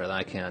explain it better than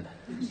I can.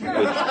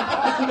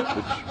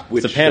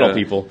 It's the panel,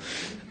 people.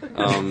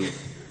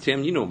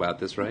 Tim, you know about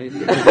this, right?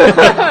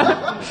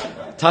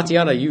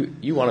 Tatiana,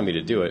 you wanted me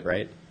to do it,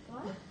 right?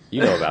 What?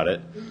 You know about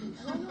it.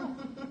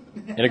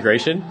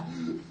 Integration?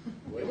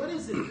 What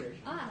is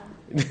integration?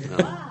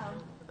 Wow.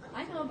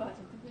 I know about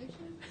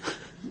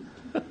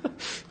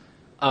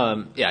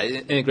integration. Yeah,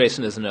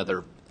 integration is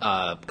another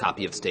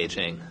copy of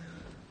staging.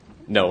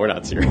 No, we're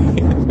not serious.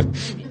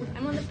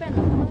 I'm on the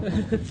panel.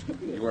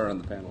 You were on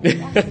the panel.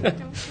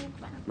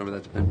 Remember Remember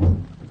that panel?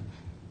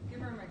 Give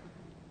her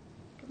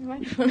a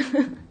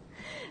microphone.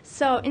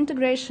 So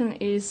integration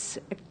is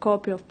a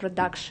copy of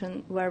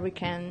production where we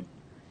can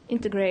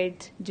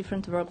integrate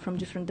different work from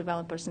different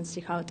developers and see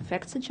how it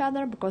affects each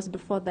other, because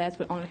before that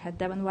we only had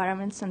dev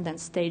environments and then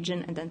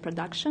staging and then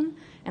production.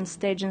 And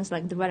staging is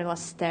like the very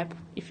last step.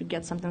 If you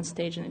get something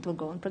staging, it will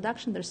go on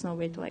production. There's no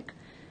way to like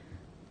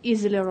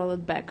easily roll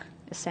it back,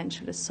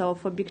 essentially. So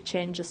for big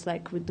changes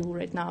like we do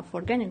right now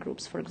for organic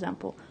groups, for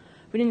example,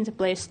 we need a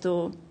place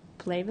to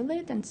play with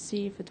it and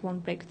see if it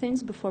won't break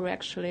things before we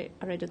actually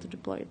are ready to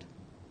deploy it.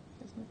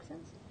 Does that make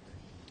sense?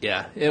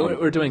 Yeah,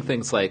 we're doing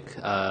things like,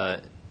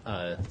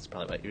 that's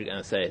probably what you're going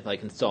to say,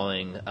 like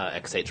installing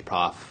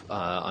XHProf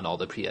on all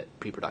the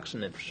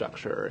pre-production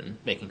infrastructure and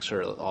making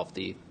sure all of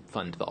the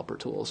fun developer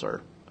tools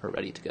are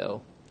ready to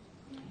go.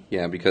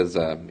 Yeah, because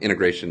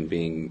integration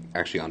being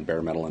actually on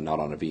bare metal and not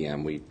on a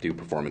VM, we do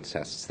performance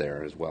tests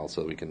there as well,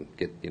 so we can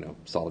get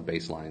solid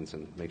baselines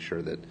and make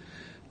sure that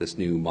this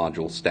new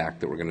module stack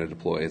that we're going to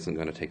deploy isn't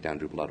going to take down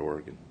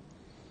Drupal.org.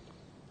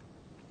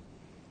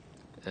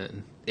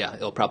 And yeah,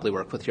 it'll probably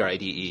work with your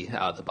IDE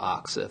out of the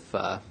box if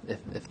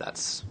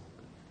that's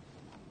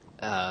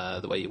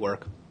the way you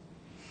work.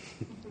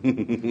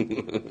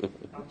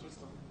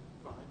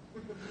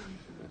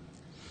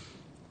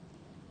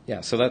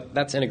 Yeah, so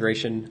that's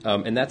integration,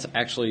 and that's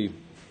actually,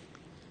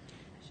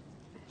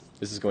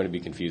 this is going to be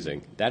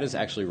confusing. That is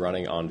actually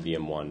running on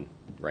VM1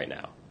 right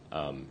now.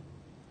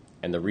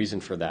 And the reason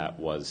for that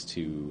was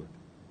to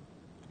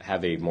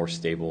have a more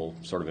stable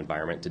sort of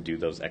environment to do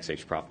those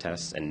XHProf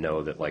tests and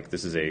know that like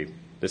this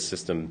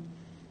system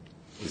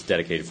is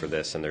dedicated for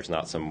this, and there's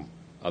not some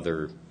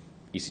other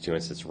EC2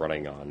 instance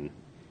running on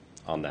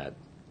that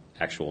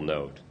actual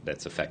node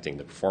that's affecting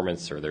the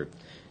performance, or they're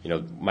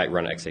might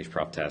run an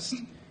XHProf test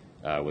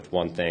with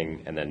one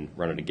thing and then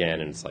run it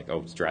again, and it's like,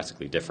 oh, it's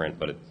drastically different,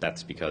 but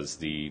that's because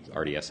the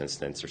RDS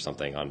instance or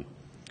something on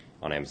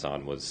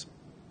Amazon was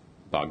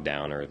bogged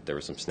down, or there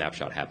was some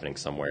snapshot happening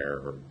somewhere,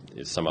 or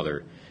is some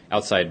other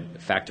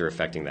outside factor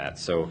affecting that.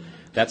 So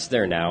that's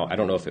there now. I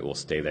don't know if it will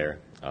stay there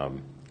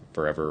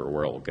forever or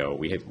where it will go.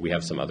 We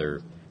have some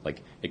other,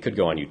 like it could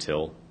go on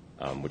util,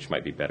 which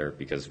might be better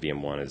because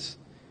VM1 is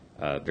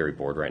very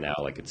bored right now.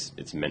 Like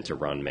it's meant to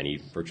run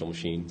many virtual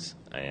machines,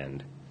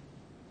 and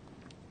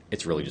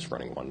it's really just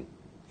running one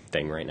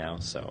thing right now.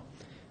 So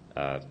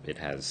it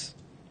has,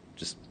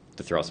 just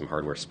to throw out some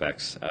hardware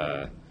specs,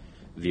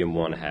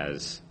 VM1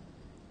 has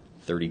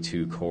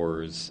 32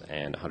 cores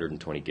and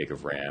 120 gig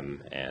of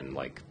RAM and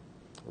like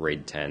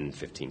RAID 10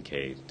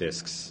 15K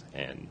disks,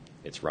 and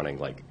it's running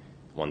like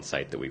one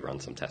site that we run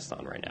some tests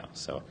on right now.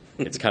 So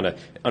it's kind of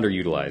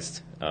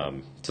underutilized.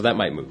 So that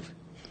might move.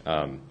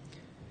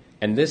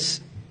 And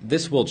this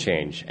will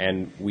change,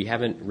 and we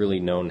haven't really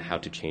known how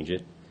to change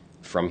it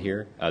from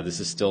here. This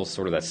is still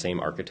sort of that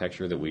same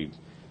architecture that we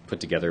put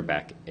together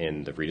back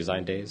in the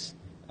redesign days.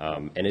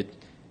 And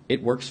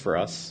it works for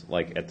us,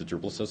 like at the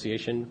Drupal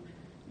Association,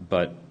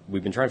 but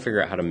we've been trying to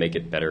figure out how to make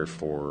it better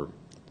for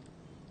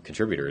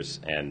contributors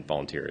and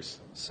volunteers.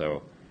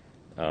 So,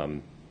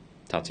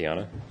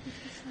 Tatiana?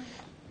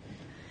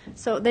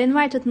 So they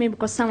invited me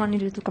because someone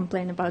needed to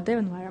complain about their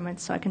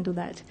environment, so I can do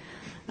that.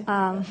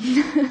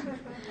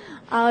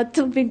 Our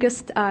two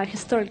biggest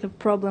historical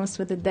problems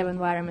with the dev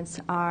environments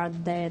are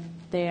that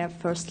they are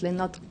firstly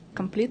not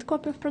complete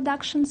copy of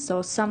production,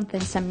 so some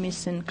things are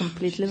missing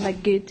completely,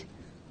 like Git.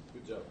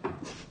 Good job.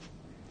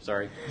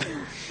 Sorry.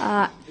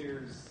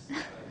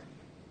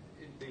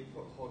 They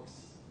put hooks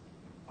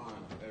on,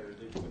 or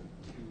they put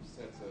two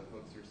sets of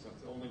hooks or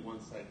something. Only one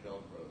side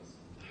velcros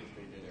because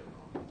they did it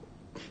wrong.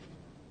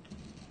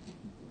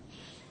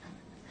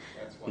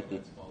 That's why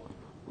that's falling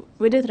off.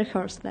 We did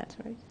rehearse that,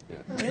 right?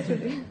 Yeah.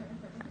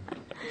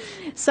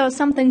 So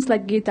some things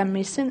like Git are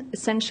missing.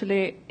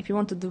 Essentially, if you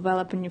want to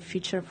develop a new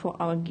feature for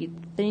our Git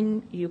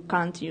thing, you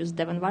can't use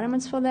dev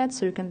environments for that,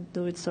 so you can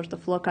do it sort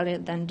of locally,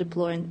 then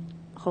deploy and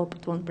hope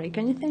it won't break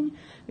anything,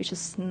 which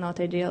is not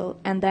ideal.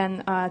 And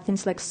then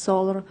things like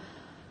Solr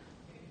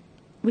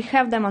we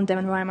have them on dev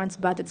environments,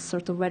 but it's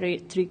sort of very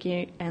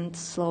tricky and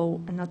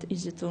slow and not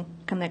easy to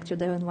connect your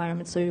dev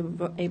environment, so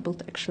you're able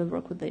to actually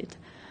work with it.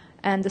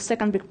 And the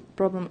second big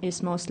problem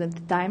is mostly the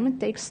time it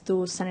takes to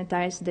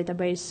sanitize the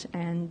database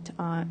and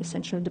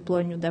essentially deploy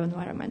a new dev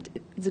environment.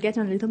 It's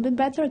getting a little bit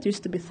better. It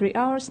used to be 3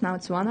 hours, now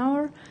it's 1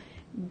 hour,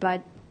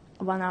 but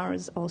 1 hour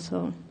is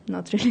also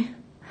not really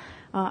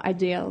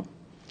ideal.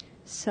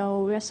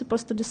 So we are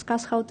supposed to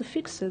discuss how to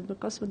fix it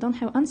because we don't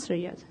have answer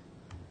yet.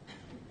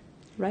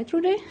 Right,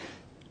 Rudy?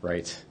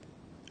 Right.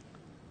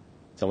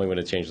 Tell me when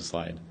to change the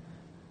slide.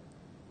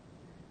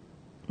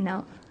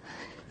 No.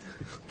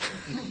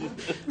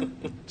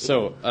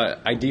 So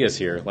ideas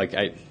here,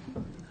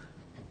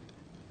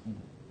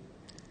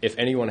 if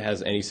anyone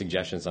has any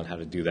suggestions on how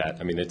to do that,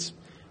 I mean, it's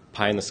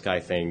pie in the sky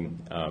thing.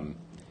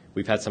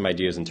 We've had some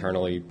ideas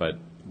internally, but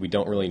we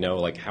don't really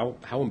know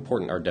how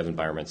important are dev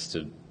environments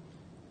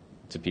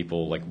to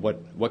people. Like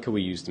what can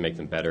we use to make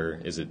them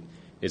better? Is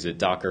it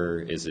Docker?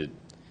 Is it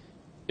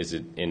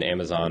in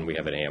Amazon? We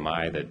have an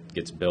AMI that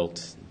gets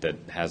built that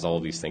has all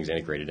of these things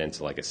integrated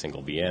into like a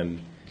single VM.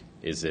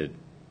 Is it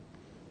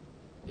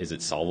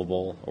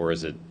solvable, or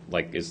is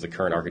the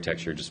current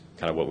architecture just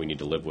kind of what we need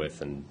to live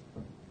with and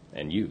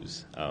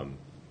use?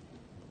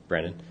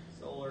 Brandon?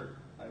 Solar,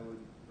 I would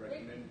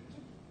recommend.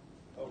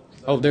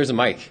 Oh, there's a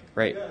mic,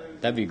 right?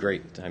 That'd be a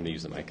great time to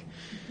use the mic.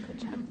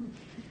 Good job.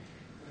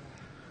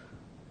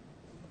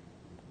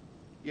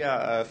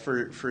 Yeah,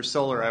 for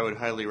Solar, I would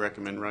highly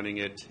recommend running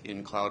it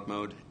in cloud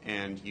mode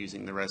and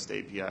using the REST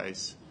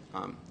APIs.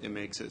 It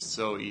makes it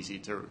so easy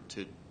to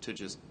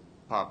just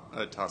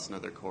toss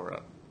another core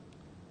up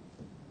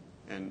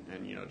and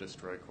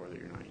destroy a core that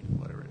you're not using,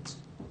 whatever it is.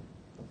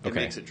 It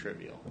makes it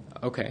trivial.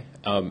 Okay,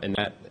 and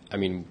that, I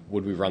mean,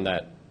 would we run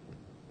that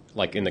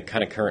like in the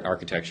kind of current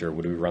architecture?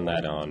 Would we run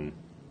that on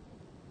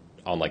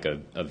like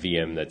a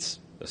VM that's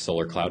a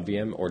Solar Cloud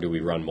VM, or do we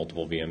run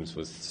multiple VMs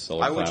with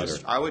Solar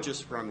Cloud? I would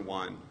just run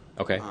one.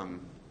 Okay.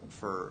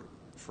 For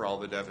all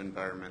the dev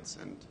environments,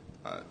 and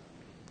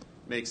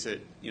makes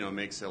it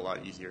a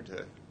lot easier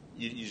to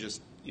you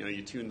just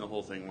you tune the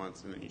whole thing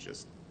once and then you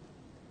just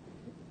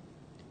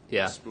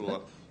spool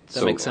up.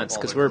 That makes sense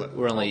because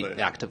we're only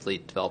actively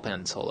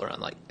developing Solar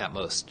on like at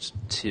most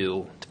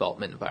 2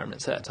 development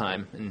environments at a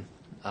time, and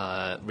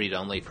read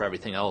only for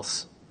everything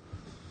else.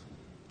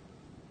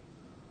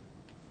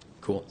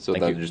 Cool. So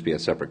that would just be a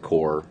separate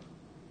core.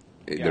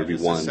 There'd be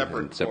one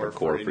separate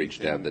core for each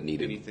dev that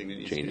needed anything that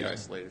needs changes. to be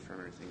isolated from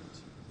everything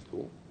else.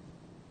 Cool.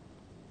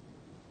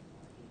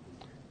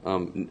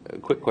 A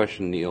quick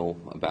question, Neil,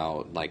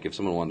 about like if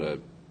someone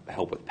wanted to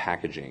help with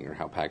packaging or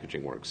how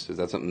packaging works. Is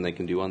that something they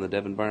can do on the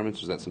dev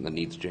environments, or is that something that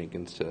needs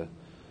Jenkins to?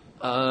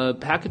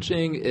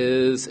 Packaging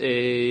is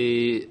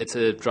a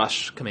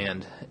drush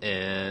command,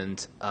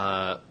 and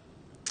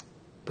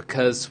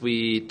because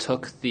we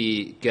took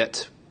the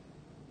get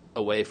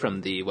away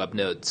from the web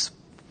nodes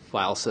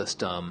file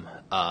system,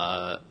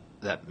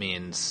 that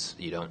means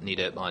you don't need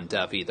it on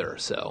dev either.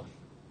 So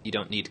you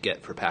don't need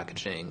Git for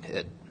packaging.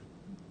 It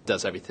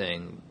does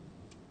everything.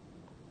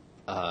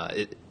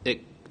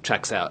 It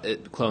checks out.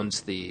 It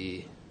clones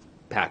the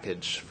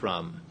package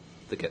from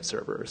the Git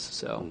servers.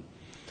 So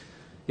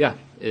yeah,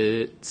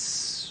 you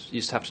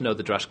just have to know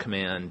the drush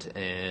command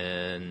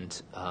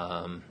and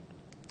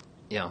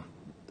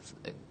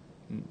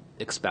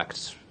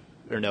expect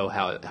or know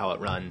how it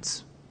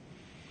runs.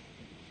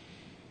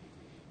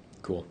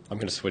 Cool. I'm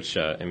going to switch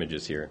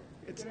images here.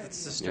 It's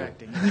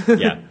distracting.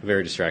 Yeah,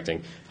 very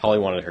distracting. Holly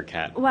wanted her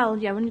cat. Well,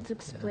 yeah, we need to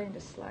explain the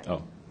slide.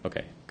 Oh,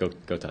 okay. Go,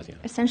 Tatiana.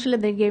 Essentially,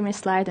 they gave me a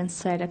slide and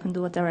said I can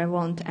do whatever I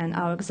want, and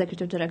our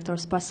executive director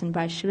was passing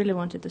by. She really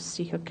wanted to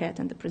see her cat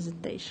in the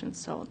presentation,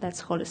 so that's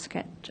Holly's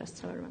cat, just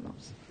so everyone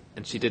knows.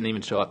 And she didn't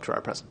even show up to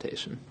our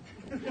presentation.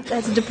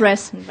 That's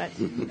depressing, but...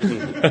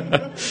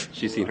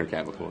 She's seen her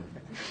cat before.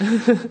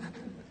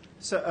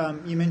 So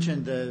you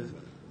mentioned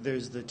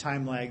there's the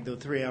time lag, the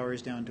 3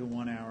 hours down to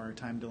 1 hour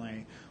time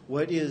delay.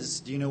 Do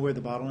you know where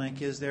the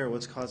bottleneck is there?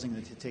 What's causing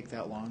it to take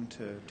that long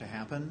to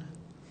happen?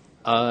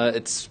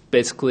 It's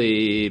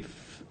basically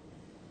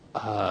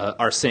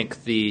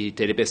rsync the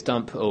database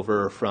dump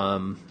over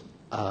from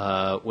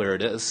where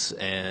it is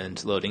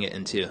and loading it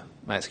into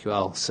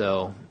MySQL.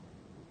 So,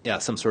 yeah,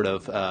 some sort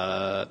of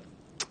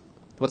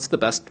what's the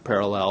best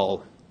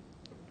parallel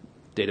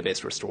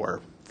database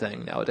restore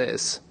thing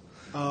nowadays?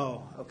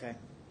 Oh, okay.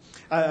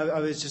 I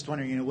was just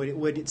wondering,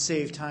 would it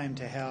save time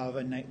to have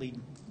a nightly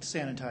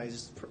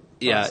sanitized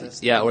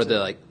process? Yeah, or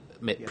the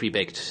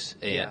pre-baked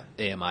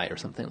AMI or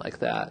something like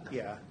that.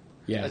 Yeah.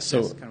 Yeah, That's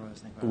so kind of what I was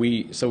thinking about.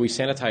 we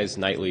sanitize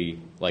nightly.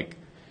 Like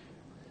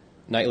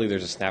nightly,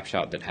 there's a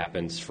snapshot that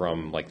happens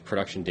from like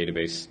production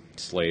database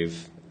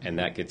slave, and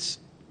that gets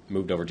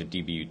moved over to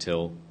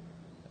dbutil,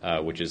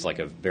 which is like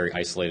a very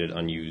isolated,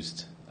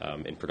 unused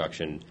in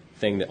production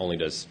thing that only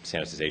does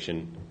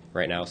sanitization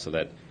right now. So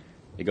that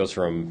it goes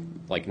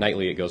from like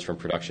nightly, it goes from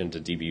production to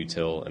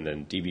dbutil, and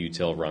then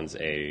dbutil runs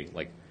a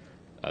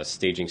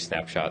staging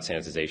snapshot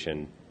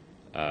sanitization.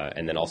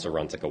 And then also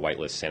runs like a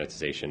whitelist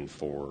sanitization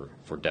for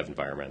dev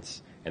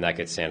environments. And that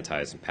gets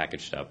sanitized and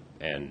packaged up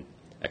and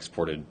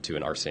exported to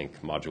an rsync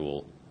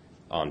module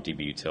on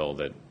dbutil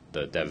that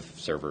the dev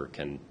server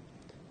can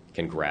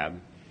grab.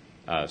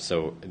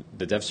 So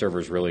the dev server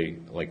is really,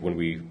 like when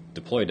we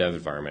deploy a dev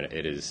environment,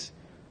 it is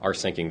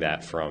rsyncing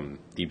that from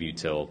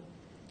dbutil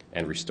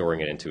and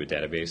restoring it into a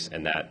database,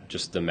 and that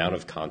just the amount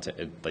of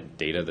content, like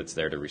data that's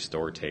there to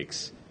restore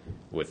takes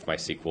with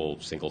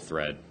MySQL single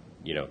thread,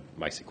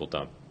 MySQL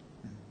dump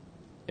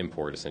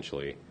import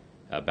essentially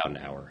about an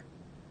hour.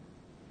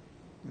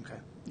 Okay.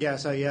 Yeah.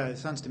 So yeah, it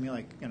sounds to me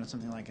like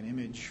something like an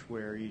image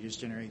where you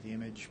just generate the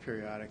image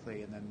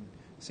periodically, and then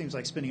it seems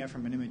like spinning it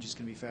from an image is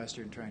going to be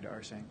faster than trying to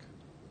rsync.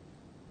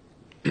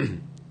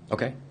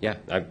 Okay. Yeah,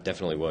 I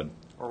definitely would.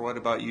 Or what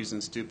about using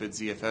stupid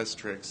ZFS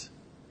tricks?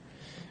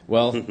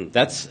 Well,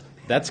 that's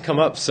come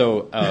up.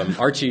 So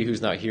Archie,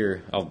 who's not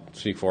here, I'll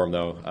speak for him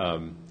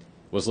though,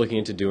 was looking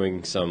into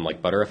doing some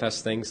like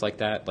Btrfs things like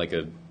that, like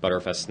a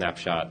Btrfs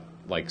snapshot,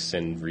 like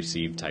send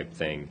receive type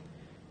thing,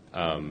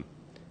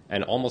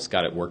 and almost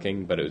got it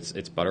working. But it's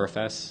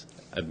Btrfs.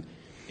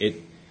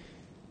 It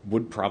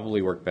would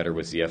probably work better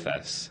with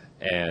ZFS,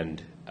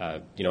 and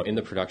in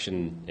the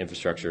production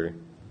infrastructure.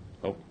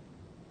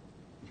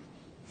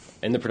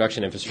 In the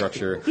production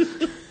infrastructure,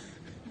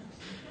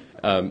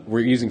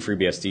 we're using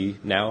FreeBSD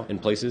now in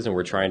places, and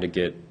we're trying to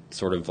get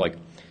sort of like,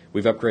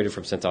 we've upgraded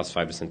from CentOS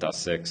 5 to CentOS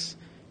 6.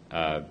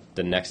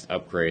 The next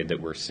upgrade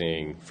that we're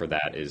seeing for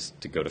that is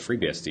to go to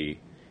FreeBSD,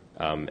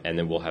 and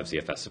then we'll have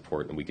ZFS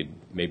support, and we could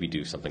maybe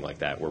do something like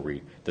that where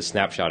the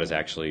snapshot is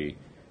actually,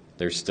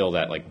 there's still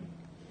that like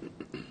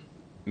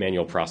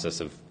manual process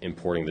of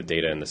importing the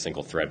data in the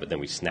single thread, but then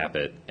we snap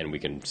it and we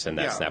can send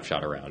that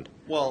snapshot around.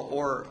 Well,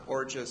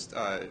 or just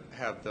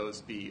have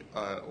those be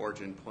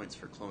origin points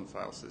for clone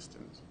file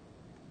systems.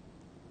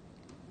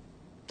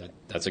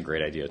 That's a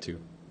great idea too.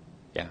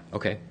 Yeah.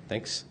 Okay.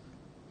 Thanks.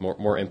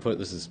 More input.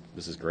 This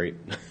is great.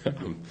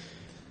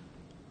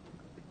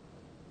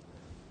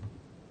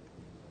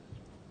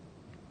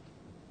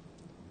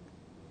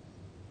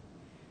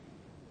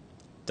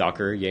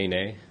 Docker, yay,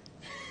 nay?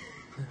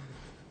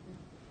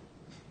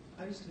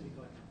 I just going to be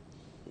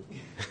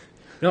quiet.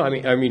 No,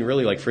 I mean,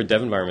 really, like for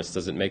dev environments,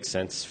 does it make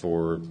sense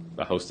for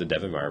a hosted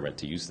dev environment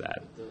to use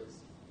that? It does.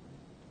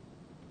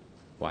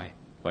 Why?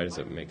 Why does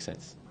it make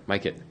sense?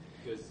 Mic it.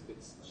 Because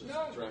it's just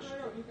trash.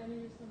 No, you can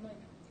use the mic.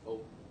 Oh.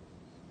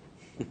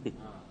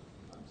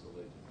 I'm so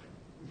late.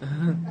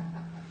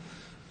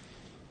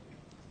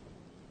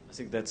 I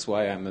think that's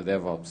why I'm a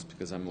DevOps,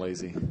 because I'm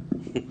lazy.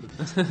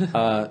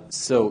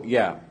 So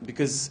yeah,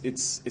 because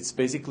it's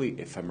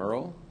basically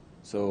ephemeral.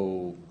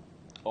 So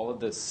all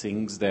of the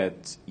things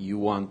that you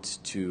want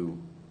to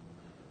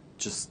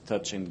just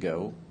touch and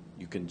go,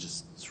 you can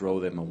just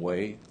throw them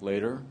away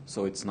later.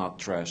 So it's not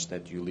trash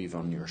that you leave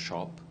on your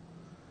shop.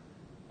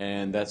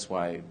 And that's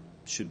why it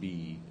should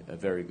be a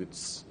very good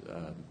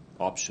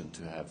option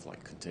to have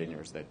like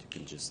containers that you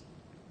can just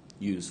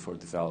use for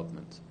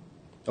development.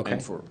 Okay.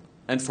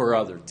 And for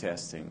other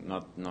testing,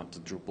 not the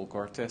Drupal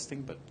core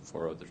testing, but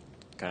for other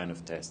kind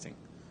of testing.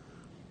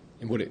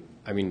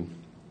 And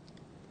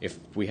if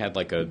we had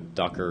like a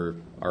Docker,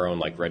 our own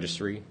like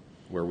registry,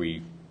 where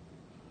we,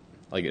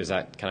 like, is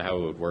that kind of how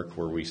it would work?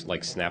 Where we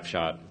like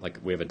snapshot, like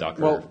we have a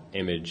Docker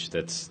image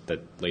that's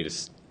that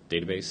latest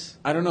database?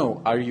 I don't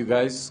know. Are you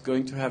guys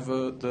going to have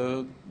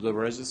the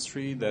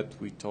registry that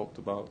we talked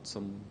about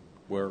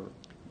somewhere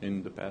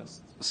in the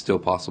past? Still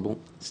possible.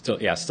 Still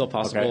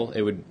possible. Okay.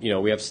 It would,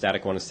 we have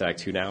static 1 and static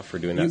 2 now for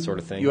doing that sort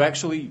of thing. You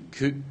actually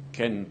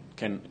can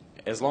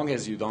as long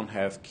as you don't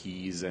have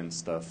keys and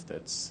stuff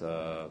that's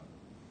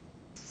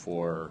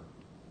for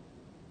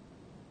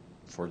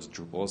the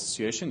Drupal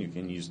Association, you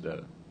can use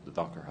the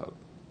Docker Hub,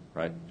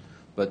 right?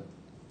 But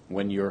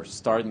when you're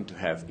starting to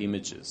have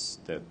images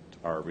that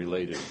are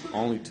related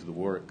only to the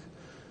work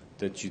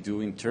that you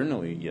do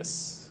internally,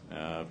 yes,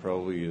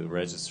 probably the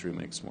registry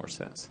makes more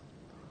sense.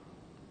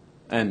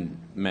 And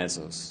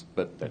Mesos,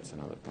 but that's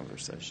another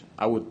conversation.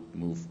 I would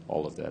move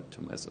all of that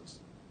to Mesos.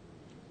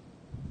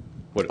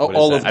 What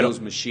all is of that? those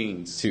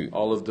machines.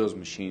 All of those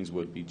machines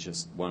would be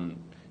just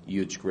one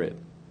huge grid.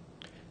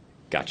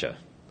 Gotcha.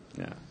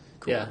 Yeah.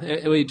 Cool. Yeah,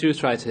 and we do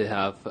try to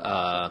have,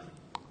 the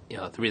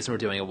reason we're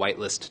doing a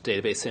whitelist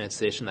database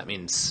sanitization, that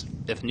means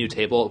if a new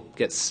table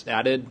gets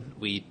added,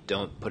 we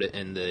don't put it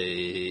in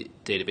the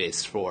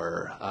database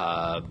for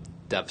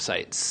dev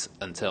sites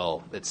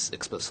until it's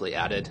explicitly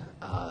added.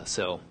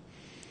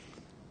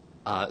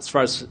 As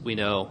far as we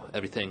know,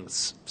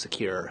 everything's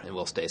secure and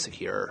will stay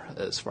secure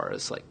as far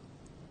as like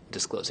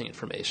disclosing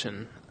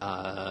information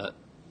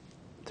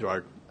through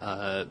our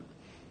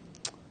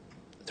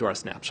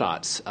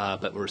snapshots,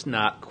 but we're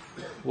not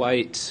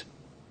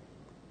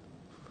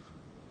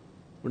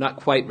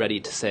quite ready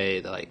to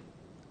say that like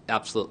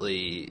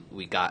absolutely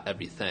we got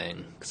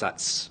everything,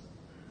 because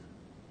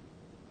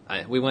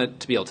we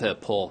want to be able to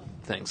pull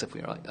things if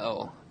we were like,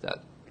 oh,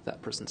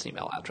 that person's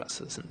email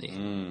address is in the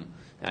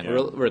and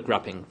we're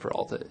grepping for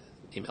all the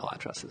email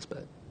addresses,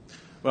 but.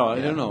 Well, I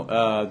don't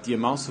know. The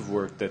amounts of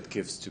work that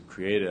gives to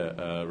create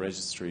a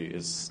registry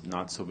is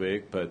not so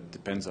big, but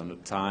depends on the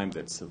time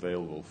that's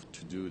available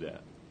to do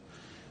that.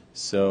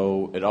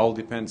 So it all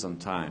depends on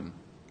time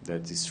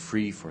that is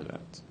free for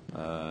that.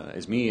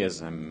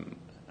 As I'm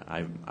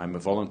a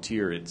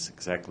volunteer, it's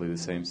exactly the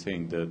same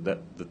thing. The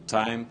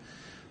time,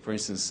 for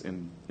instance,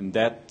 in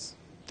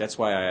that's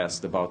why I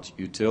asked about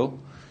util.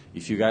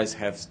 If you guys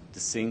have the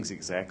things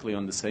exactly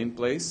on the same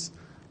place,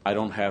 I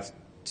don't have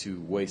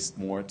to waste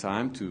more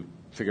time to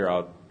figure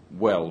out,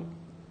 well,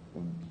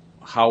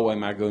 how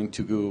am I going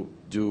to go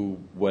do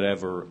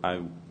whatever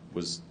I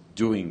was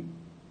doing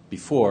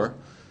before,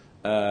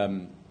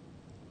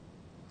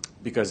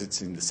 because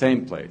it's in the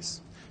same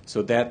place.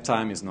 So that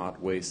time is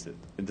not wasted.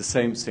 And the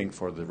same thing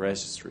for the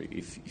registry.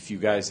 If you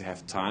guys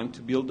have time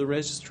to build the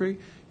registry,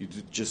 you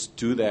just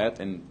do that,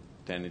 and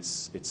then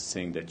it's a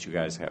thing that you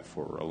guys have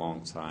for a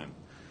long time.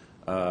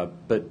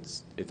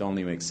 But it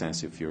only makes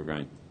sense if you're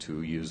going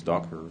to use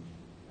Docker.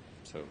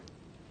 So,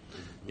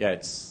 yeah,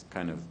 it's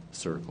kind of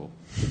circle.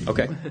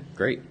 Okay,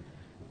 great.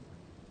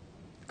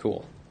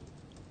 Cool.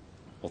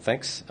 Well,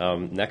 thanks.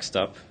 Next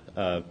up,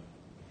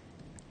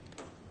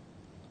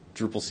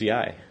 Drupal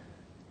CI.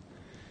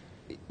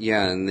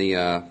 Yeah, in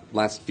the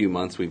last few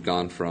months, we've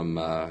gone from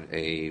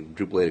a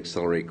Drupal 8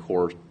 Accelerate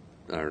core,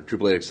 or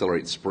Drupal 8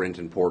 Accelerate sprint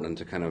in Portland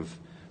to kind of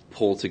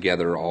pull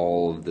together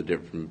all of the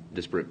different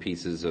disparate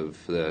pieces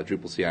of the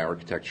Drupal CI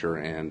architecture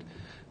and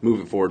move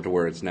it forward to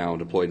where it's now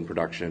deployed in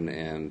production.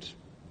 And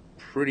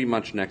pretty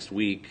much next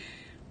week,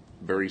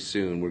 very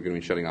soon, we're going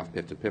to be shutting off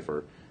Pift and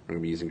Piffer. We're going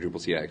to be using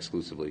Drupal CI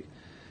exclusively.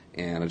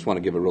 And I just want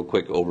to give a real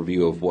quick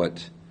overview of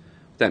what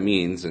that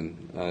means.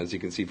 And as you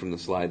can see from the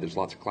slide, there's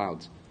lots of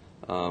clouds.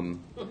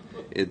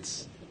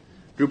 It's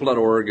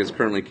Drupal.org is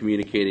currently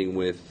communicating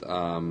with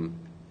our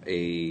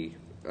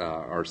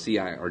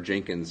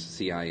Jenkins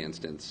CI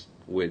instance,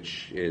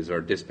 which is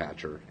our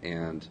dispatcher,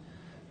 and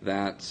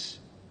that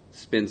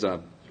spins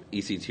up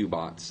EC2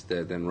 bots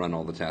that then run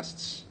all the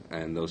tests,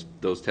 and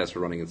those tests are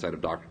running inside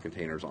of Docker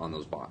containers on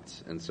those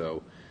bots. And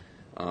so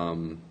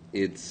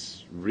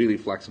it's really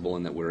flexible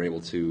in that we're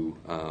able to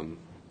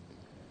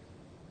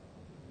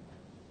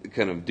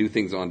kind of do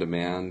things on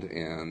demand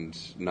and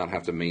not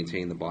have to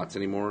maintain the bots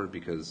anymore.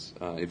 Because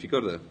if you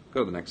go to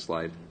the next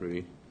slide,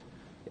 Rudy,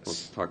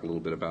 let's talk a little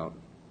bit about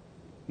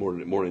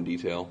more in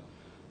detail.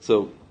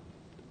 So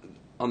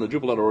on the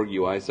Drupal.org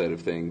UI side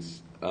of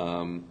things,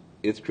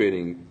 it's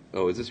creating.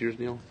 Oh, is this yours,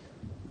 Neil?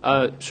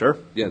 Sure.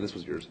 Yeah, this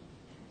was yours.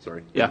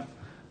 Sorry. Yeah.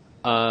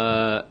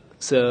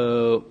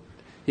 So,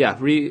 yeah,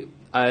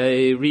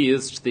 I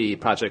reused the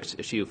project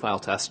issue file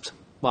test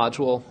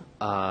module,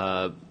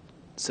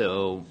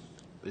 so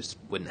we just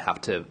wouldn't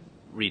have to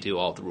redo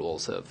all the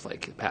rules of,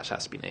 like, patch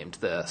has to be named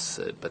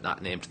this, but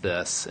not named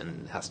this,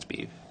 and has to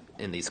be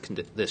in these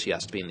this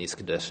has to be in these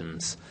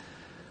conditions.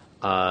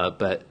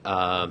 But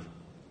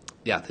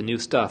yeah, the new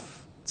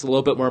stuff, it's a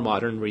little bit more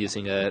modern. We're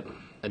using a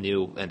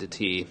new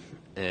entity,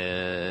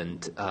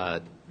 and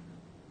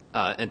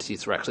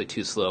entities were actually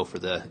too slow for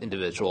the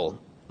individual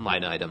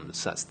line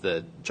items. That's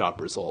the job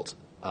result.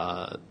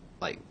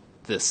 Like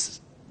this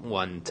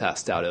one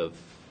test out of,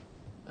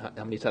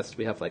 how many tests do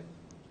we have? Like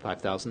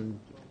 5,000,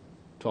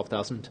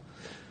 12,000?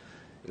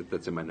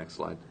 That's in my next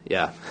slide.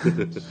 Yeah.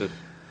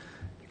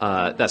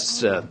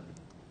 That's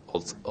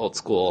old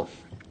school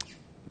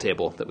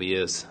table that we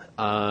use.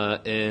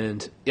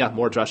 And yeah,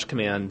 more drush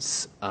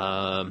commands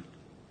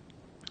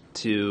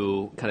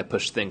to kind of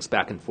push things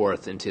back and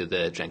forth into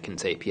the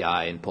Jenkins API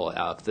and pull it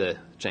out of the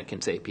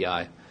Jenkins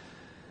API.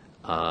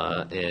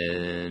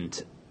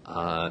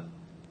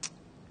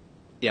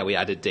 Yeah, we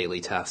added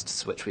daily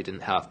tests, which we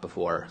didn't have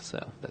before.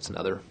 So that's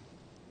another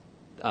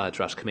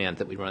drush command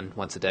that we run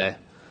once a day.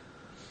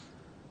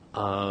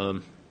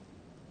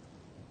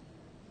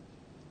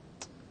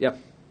 Yep.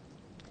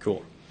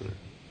 Cool.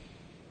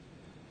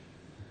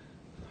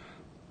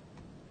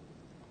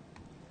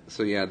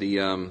 So yeah,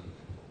 the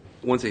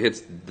once it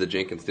hits the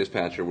Jenkins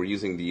dispatcher, we're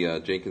using the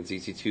Jenkins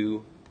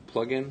EC2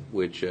 plugin,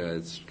 which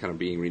is kind of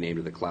being renamed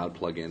to the Cloud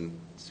plugin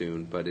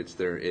soon. But it's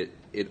there. It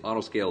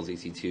auto scales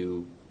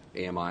EC2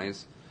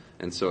 AMIs,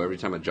 and so every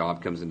time a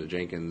job comes into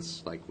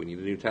Jenkins, like we need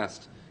a new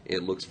test,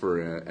 it looks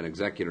for an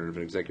executor. And if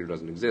an executor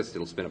doesn't exist,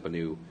 it'll spin up a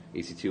new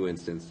EC2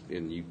 instance,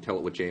 and you tell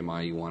it which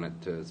AMI you want it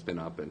to spin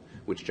up and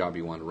which job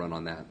you want to run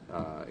on that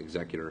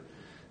executor.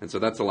 And so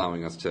that's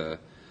allowing us to,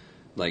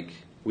 like,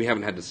 we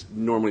haven't had to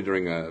normally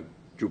during a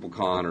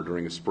DrupalCon or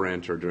during a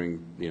sprint or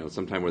during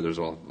sometime where there's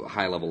a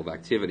high level of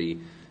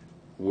activity,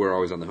 we're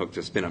always on the hook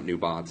to spin up new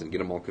bots and get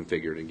them all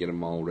configured and get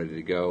them all ready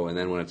to go. And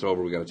then when it's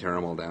over, we got to tear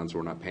them all down so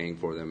we're not paying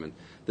for them. And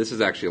this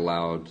has actually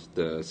allowed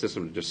the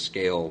system to just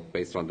scale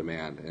based on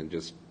demand, and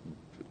just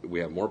we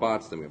have more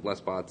bots, then we have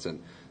less bots,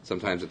 and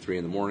sometimes at 3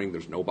 a.m.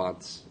 there's no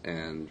bots.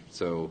 And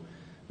so,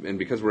 and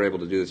because we're able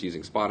to do this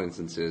using spot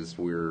instances,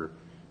 we're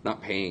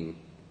not paying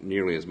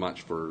nearly as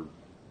much for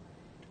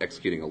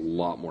executing a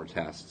lot more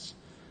tests.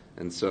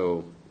 And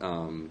so,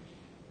 and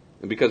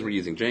because we're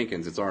using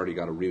Jenkins, it's already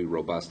got a really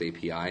robust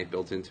API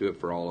built into it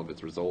for all of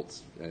its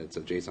results. It's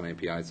a JSON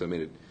API, so it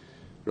made it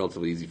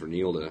relatively easy for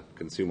Neil to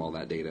consume all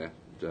that data.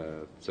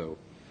 So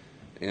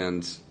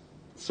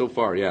So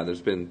far, yeah,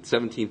 there's been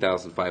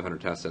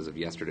 17,500 tests as of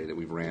yesterday that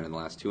we've ran in the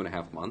last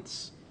 2.5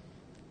 months.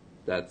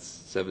 That's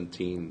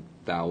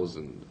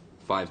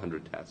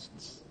 17,500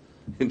 tests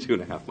in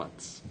 2.5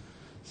 months.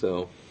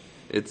 So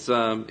it's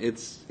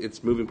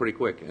moving pretty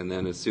quick. And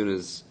then as soon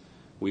as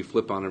we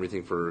flip on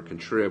everything for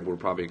Contrib, we're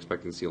probably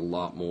expecting to see a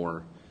lot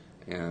more.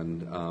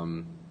 And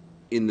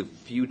in the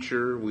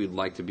future, we'd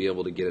like to be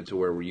able to get it to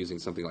where we're using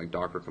something like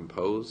Docker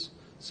Compose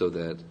so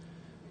that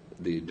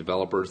the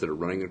developers that are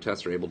running their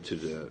tests are able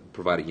to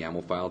provide a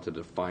YAML file to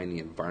define the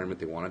environment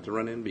they want it to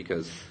run in,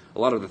 because a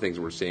lot of the things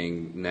we're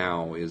seeing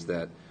now is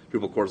that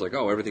Drupal core is like,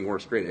 oh, everything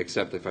works great,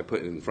 except if I put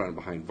it in front and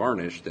behind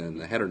Varnish, then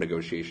the header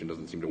negotiation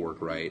doesn't seem to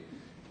work right.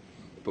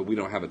 But we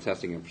don't have a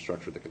testing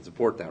infrastructure that can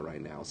support that right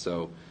now.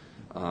 So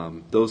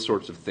those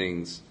sorts of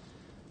things,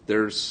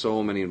 there's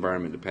so many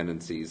environment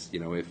dependencies. You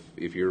know,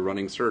 if you're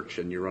running search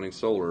and you're running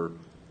Solr,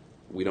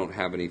 we don't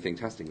have anything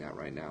testing that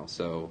right now.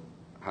 So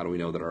how do we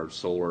know that our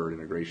Solr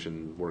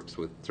integration works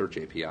with Search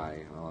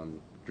API on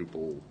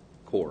Drupal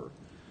core?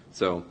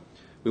 So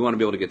we want to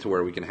be able to get to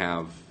where we can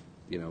have,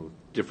 you know,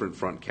 different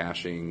front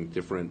caching,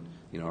 different,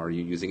 you know, are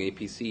you using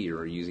APC or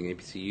are you using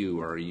APCU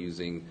or are you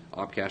using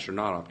opcache or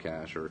not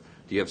opcache, or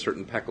do you have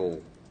certain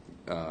PECL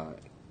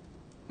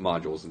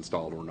modules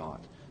installed or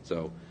not?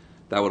 So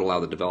that would allow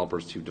the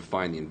developers to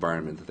define the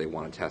environment that they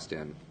want to test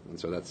in. And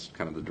so that's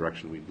kind of the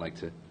direction we'd like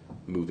to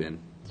move in.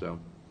 So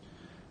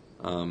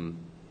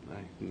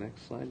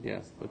next slide,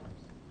 yeah.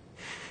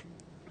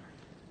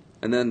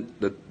 And then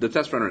the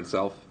test runner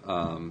itself,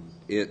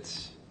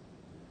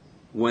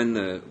 when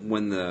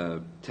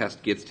the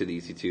test gets to the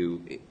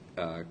EC2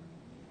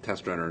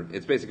 test runner,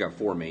 it's basically got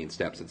 4 main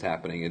steps that's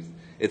happening.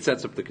 It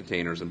sets up the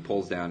containers and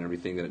pulls down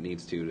everything that it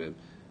needs to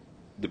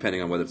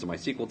depending on whether it's a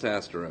MySQL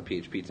test or a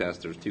PHP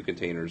test. There's 2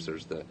 containers.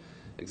 There's the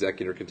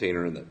executor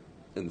container and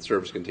the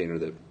service container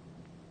that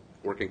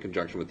work in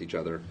conjunction with each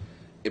other.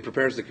 It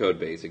prepares the code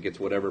base. It gets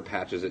whatever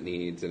patches it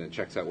needs, and it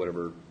checks out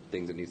whatever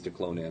things it needs to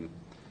clone in.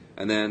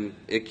 And then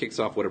it kicks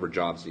off whatever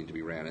jobs need to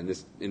be ran. And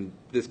in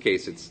this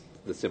case, it's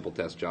the simple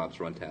test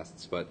jobs, run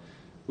tests. But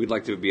we'd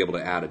like to be able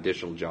to add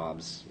additional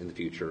jobs in the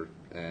future.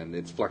 And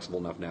it's flexible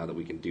enough now that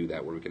we can do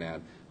that, where we can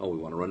add, we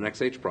want to run an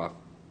XHProf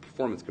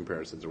performance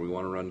comparisons, or we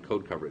want to run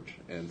code coverage.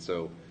 And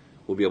so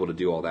we'll be able to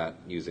do all that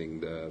using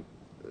the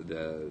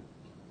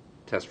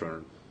test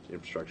runner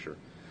infrastructure.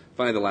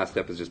 Finally, the last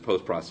step is just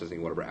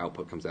post-processing whatever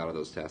output comes out of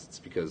those tests,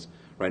 because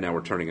right now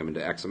we're turning them into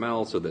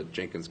XML so that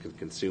Jenkins can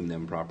consume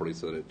them properly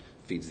so that it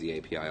feeds the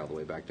API all the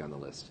way back down the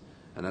list.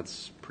 And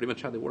that's pretty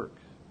much how they work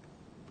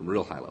from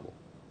real high level.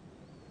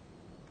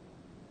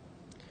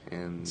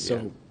 And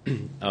so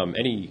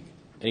any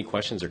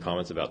questions or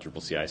comments about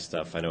Drupal CI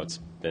stuff? I know it's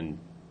been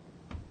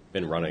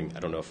running. I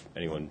don't know if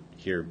anyone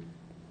here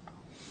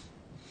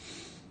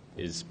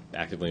is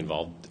actively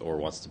involved or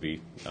wants to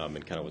be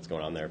in kind of what's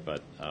going on there,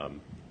 but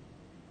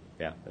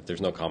yeah, if there's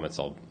no comments,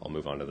 I'll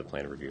move on to the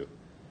plan review.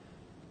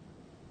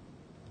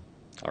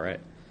 All right.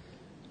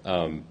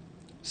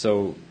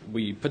 So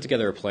we put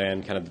together a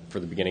plan kind of for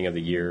the beginning of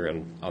the year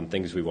and on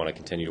things we want to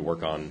continue to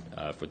work on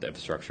for the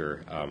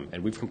infrastructure,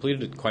 and we've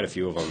completed quite a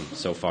few of them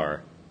so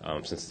far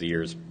since the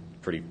year's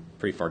pretty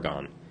far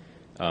gone.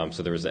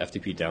 So there was the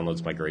FTP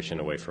downloads migration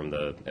away from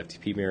the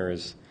FTP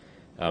mirrors,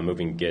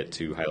 moving Git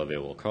to highly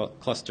available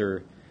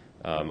cluster,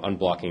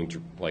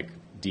 unblocking like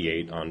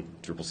D8 on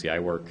Drupal CI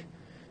work,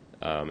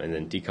 and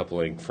then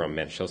decoupling from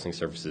managed hosting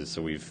services.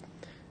 So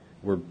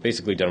we're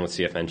basically done with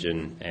CF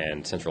Engine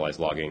and centralized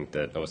logging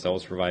that OSL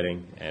is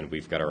providing, and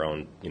we've got our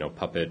own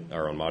Puppet,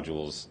 our own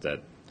modules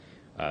that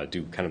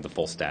do kind of the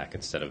full stack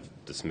instead of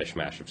this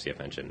mishmash of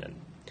CF Engine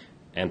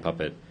and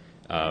Puppet.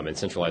 And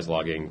centralized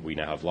logging, we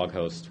now have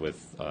Loghost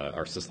with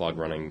our syslog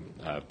running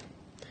on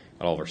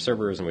all of our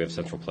servers, and we have a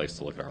central place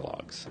to look at our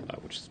logs,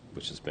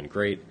 which has been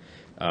great.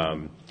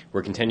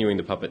 We're continuing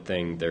the Puppet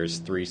thing. There's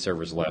 3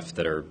 servers left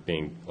that are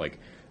being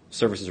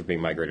services are being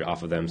migrated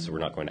off of them, so we're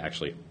not going to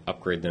actually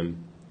upgrade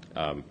them.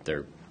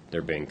 They're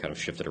being kind of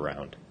shifted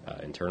around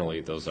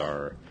internally. Those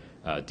are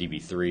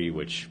DB3,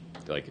 which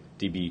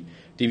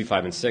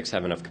DB5 and 6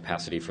 have enough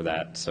capacity for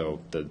that. So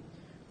the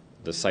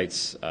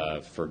sites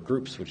for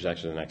groups, which is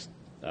actually the next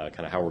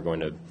kind of how we're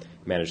going to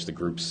manage the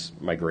groups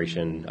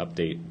migration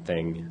update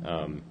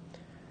thing.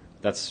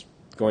 That's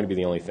going to be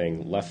the only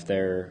thing left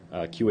there.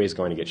 QA is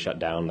going to get shut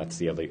down. That's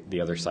the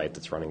other site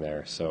that's running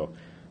there. So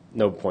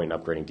no point in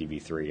upgrading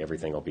DB3.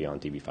 Everything will be on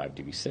DB5,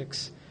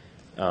 DB6.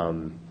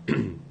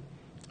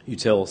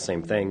 Util,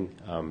 same thing.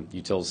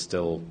 Util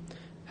still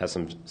has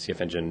some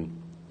CF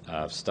Engine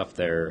stuff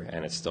there,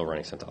 and it's still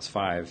running CentOS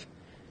 5.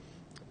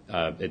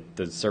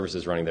 The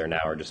services running there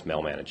now are just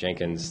Mailman and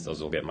Jenkins.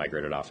 Those will get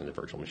migrated off into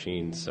virtual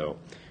machines. So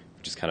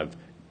just kind of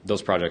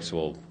those projects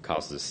will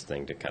cause this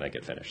thing to kind of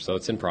get finished. So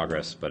it's in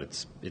progress, but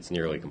it's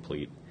nearly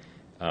complete.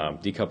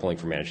 Decoupling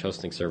from managed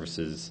hosting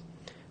services.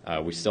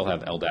 We still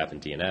have LDAP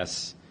and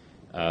DNS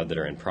that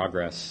are in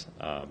progress.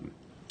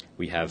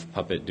 We have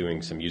Puppet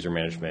doing some user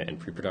management in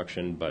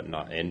pre-production, but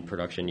not in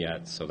production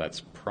yet. So that's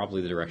probably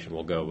the direction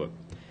we'll go, but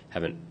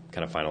haven't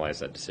kind of finalized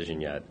that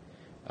decision yet.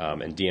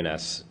 And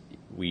DNS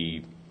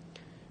we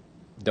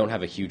don't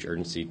have a huge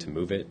urgency to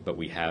move it, but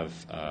we have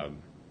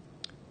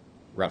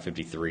Route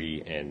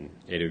 53 in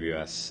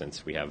AWS,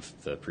 since we have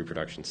the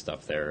pre-production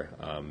stuff there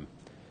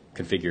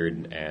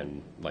configured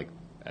and like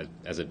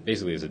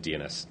basically as a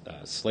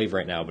DNS slave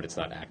right now, but it's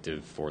not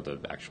active for the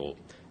actual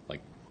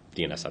like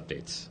DNS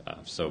updates.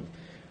 So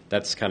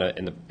that's kind of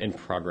in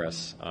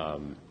progress.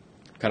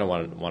 Kind of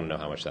want to know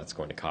how much that's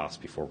going to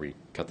cost before we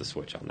cut the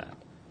switch on that.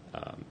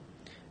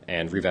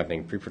 And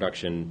revamping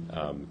pre-production,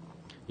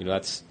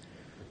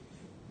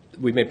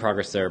 we've made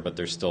progress there, but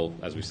there's still,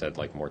 as we said,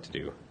 like more to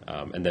do.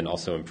 And then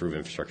also improve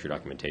infrastructure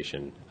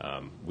documentation.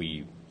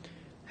 We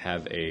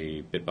have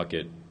a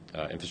Bitbucket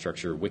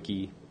infrastructure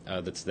wiki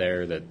that's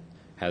there that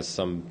has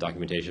some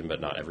documentation, but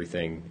not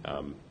everything.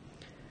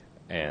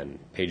 And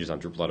pages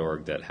on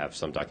Drupal.org that have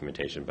some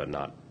documentation, but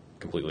not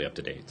completely up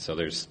to date. So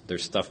there's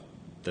stuff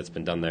that's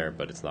been done there,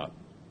 but it's not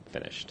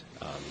finished.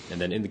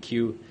 And then in the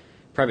queue,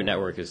 private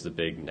network is the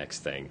big next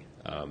thing.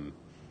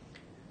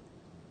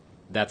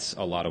 That's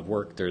a lot of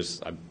work.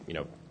 There's,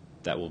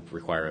 that will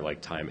require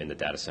like time in the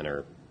data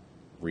center,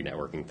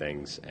 re-networking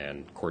things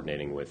and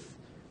coordinating with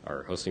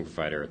our hosting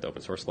provider at the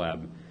Open Source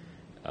Lab,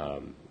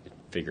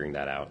 figuring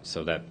that out.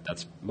 So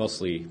that's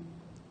mostly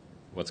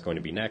what's going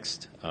to be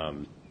next.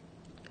 And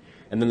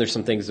then there's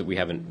some things that we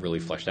haven't really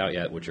fleshed out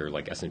yet, which are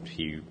like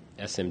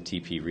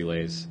SMTP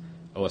relays.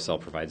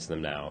 OSL provides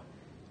them now.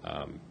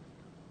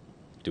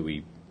 Do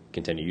we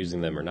continue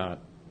using them or not?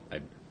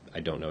 I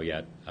don't know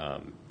yet.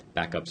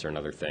 Backups are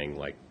another thing.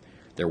 Like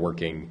they're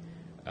working.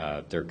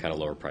 They're kind of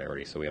lower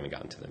priority, so we haven't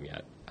gotten to them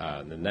yet.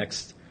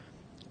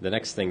 The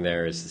next thing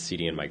there is the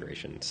CDN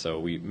migration. So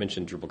we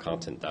mentioned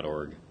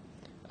DrupalContent.org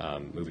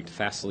moving to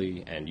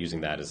Fastly and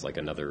using that as like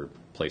another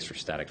place for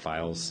static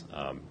files,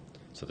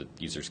 so that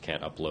users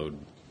can't upload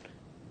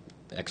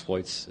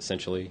exploits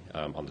essentially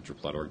on the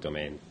Drupal.org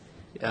domain.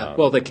 Yeah,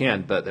 well, they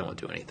can, but they won't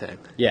do anything.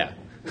 Yeah.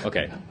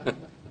 Okay.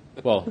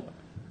 Well.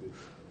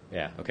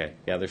 Yeah. Okay.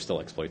 Yeah, there's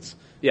still exploits.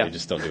 Yeah. They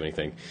just don't do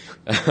anything.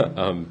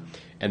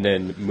 And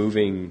then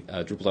moving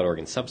Drupal.org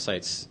and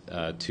subsites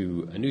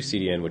to a new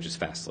CDN, which is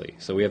Fastly.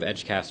 So we have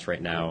Edgecast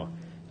right now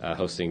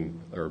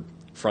hosting or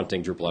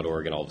fronting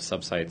Drupal.org and all the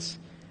subsites.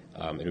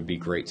 It would be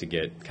great to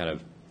get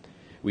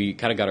we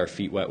kind of got our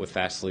feet wet with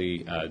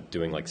Fastly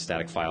doing like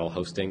static file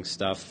hosting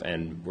stuff,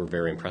 and we're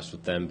very impressed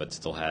with them, but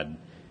still had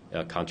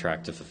a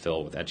contract to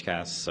fulfill with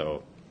Edgecast.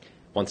 So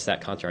once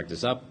that contract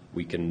is up,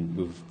 we can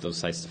move those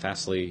sites to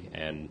Fastly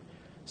and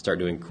start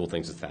doing cool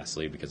things with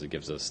Fastly, because it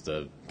gives us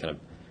the kind of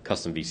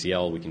custom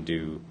VCL we can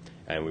do,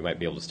 and we might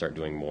be able to start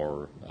doing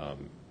more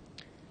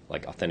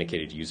like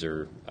authenticated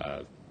user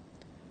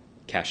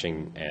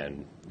caching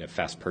and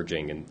fast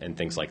purging and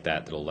things like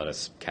that that'll let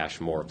us cache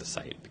more of the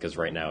site, because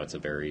right now it's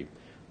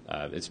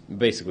it's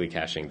basically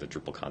caching the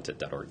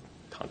DrupalContent.org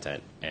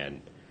content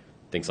and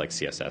things like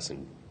CSS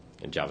and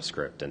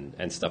JavaScript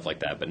and stuff like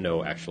that, but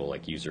no actual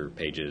like user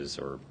pages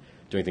or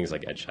doing things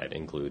like edge site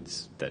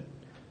includes that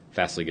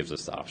Fastly gives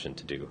us the option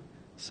to do.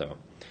 So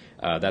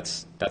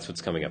that's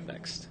what's coming up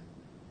next.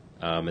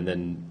 And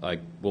then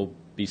we'll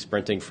be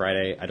sprinting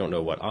Friday. I don't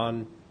know what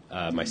on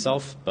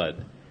myself, but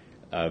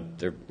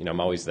I'm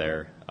always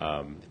there.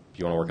 If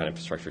you want to work on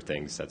infrastructure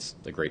things, that's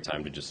a great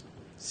time to just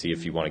see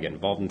if you want to get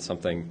involved in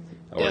something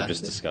or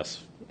just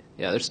discuss.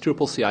 Yeah, there's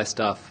Drupal CI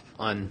stuff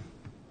on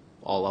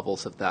all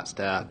levels of that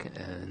stack.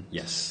 And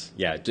yes,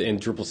 yeah, and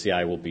Drupal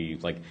CI will be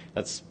like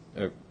that's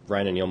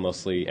Ryan and Neil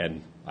mostly,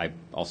 and I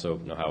also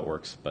know how it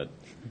works. But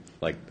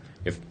like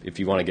if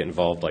you want to get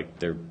involved, like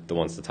they're the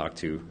ones to talk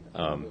to.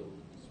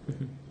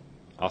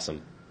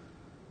 Awesome.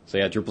 So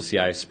yeah, Drupal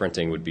CI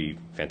sprinting would be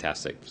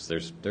fantastic.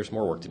 There's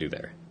more work to do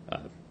there,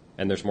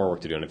 and there's more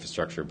work to do on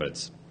infrastructure, but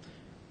it's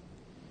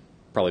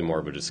probably more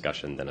of a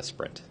discussion than a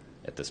sprint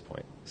at this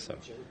point. So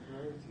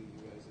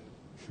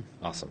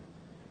awesome.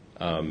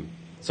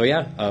 So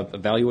yeah,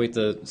 evaluate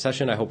the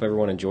session. I hope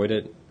everyone enjoyed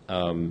it.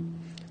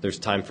 There's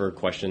time for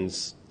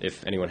questions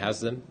if anyone has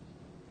them.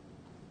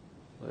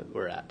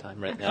 We're at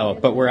time right now. Oh,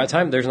 but we're at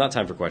time? There's not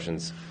time for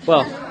questions.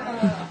 Well,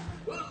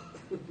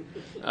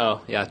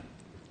 oh, yeah.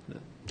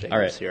 Jacob's all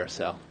right. Here,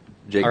 so.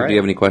 Jacob, do you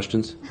have any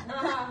questions?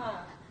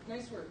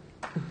 Nice work.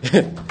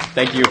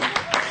 Thank you. Good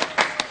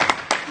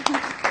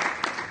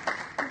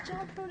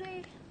job,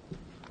 Rudy.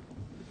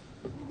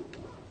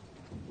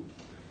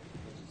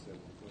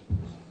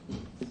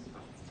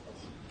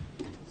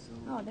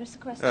 Oh, there's a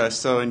question.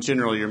 So in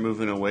general, you're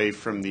moving away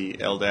from the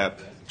LDAP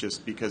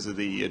just because of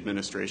the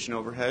administration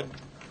overhead?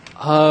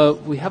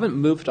 We haven't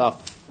moved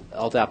off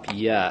LDAP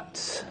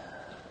yet.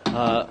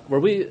 Were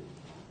we?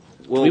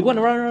 Well, we want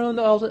to run our own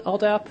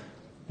LDAP?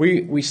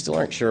 We still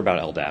aren't sure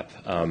about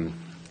LDAP.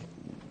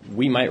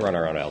 We might run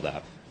our own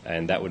LDAP,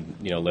 and that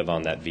would live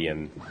on that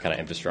VM kind of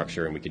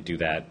infrastructure, and we could do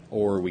that,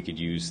 or we could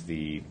use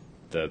the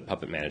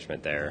Puppet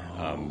management there.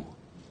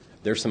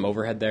 There's some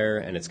overhead there,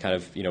 and it's kind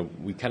of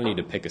we kind of need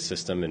to pick a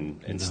system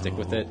and stick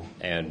with it.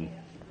 And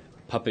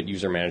Puppet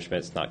user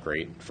management is not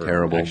great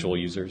for actual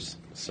users.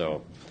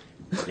 So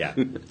yeah,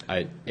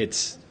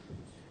 it's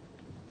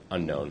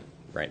unknown.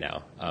 right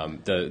now.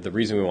 The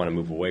reason we want to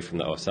move away from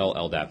the OSL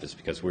LDAP is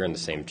because we're in the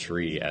same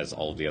tree as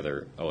all of the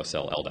other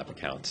OSL LDAP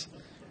accounts.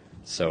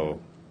 So,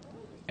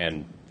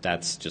 and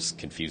that's just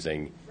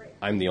confusing.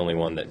 I'm the only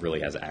one that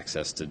really has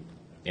access to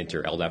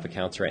enter LDAP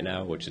accounts right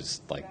now, which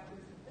is like,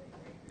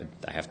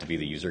 I have to be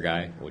the user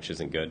guy, which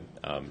isn't good.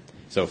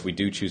 So if we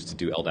do choose to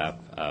do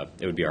LDAP,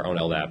 it would be our own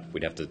LDAP.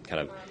 We'd have to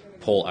kind of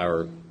pull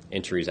our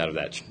entries out of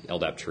that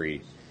LDAP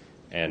tree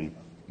and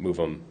move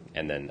them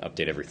and then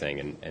update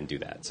everything and do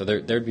that. So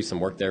there'd be some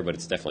work there, but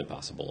it's definitely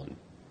possible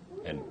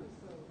and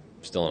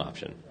still an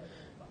option.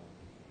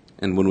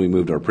 And when we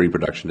moved our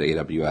pre-production to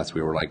AWS,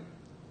 we were like,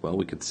 well,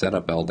 we could set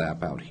up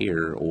LDAP out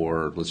here,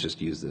 or let's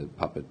just use the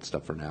Puppet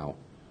stuff for now.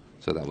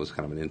 So that was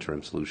kind of an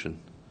interim solution.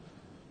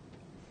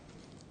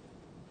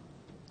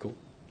 Cool.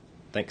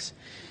 Thanks.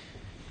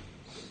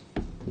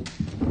 High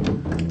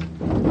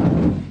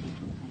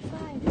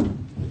five.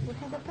 We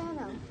had a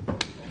panel. High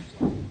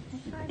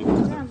five.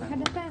 Yeah, we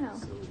had a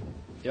panel.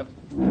 Yep.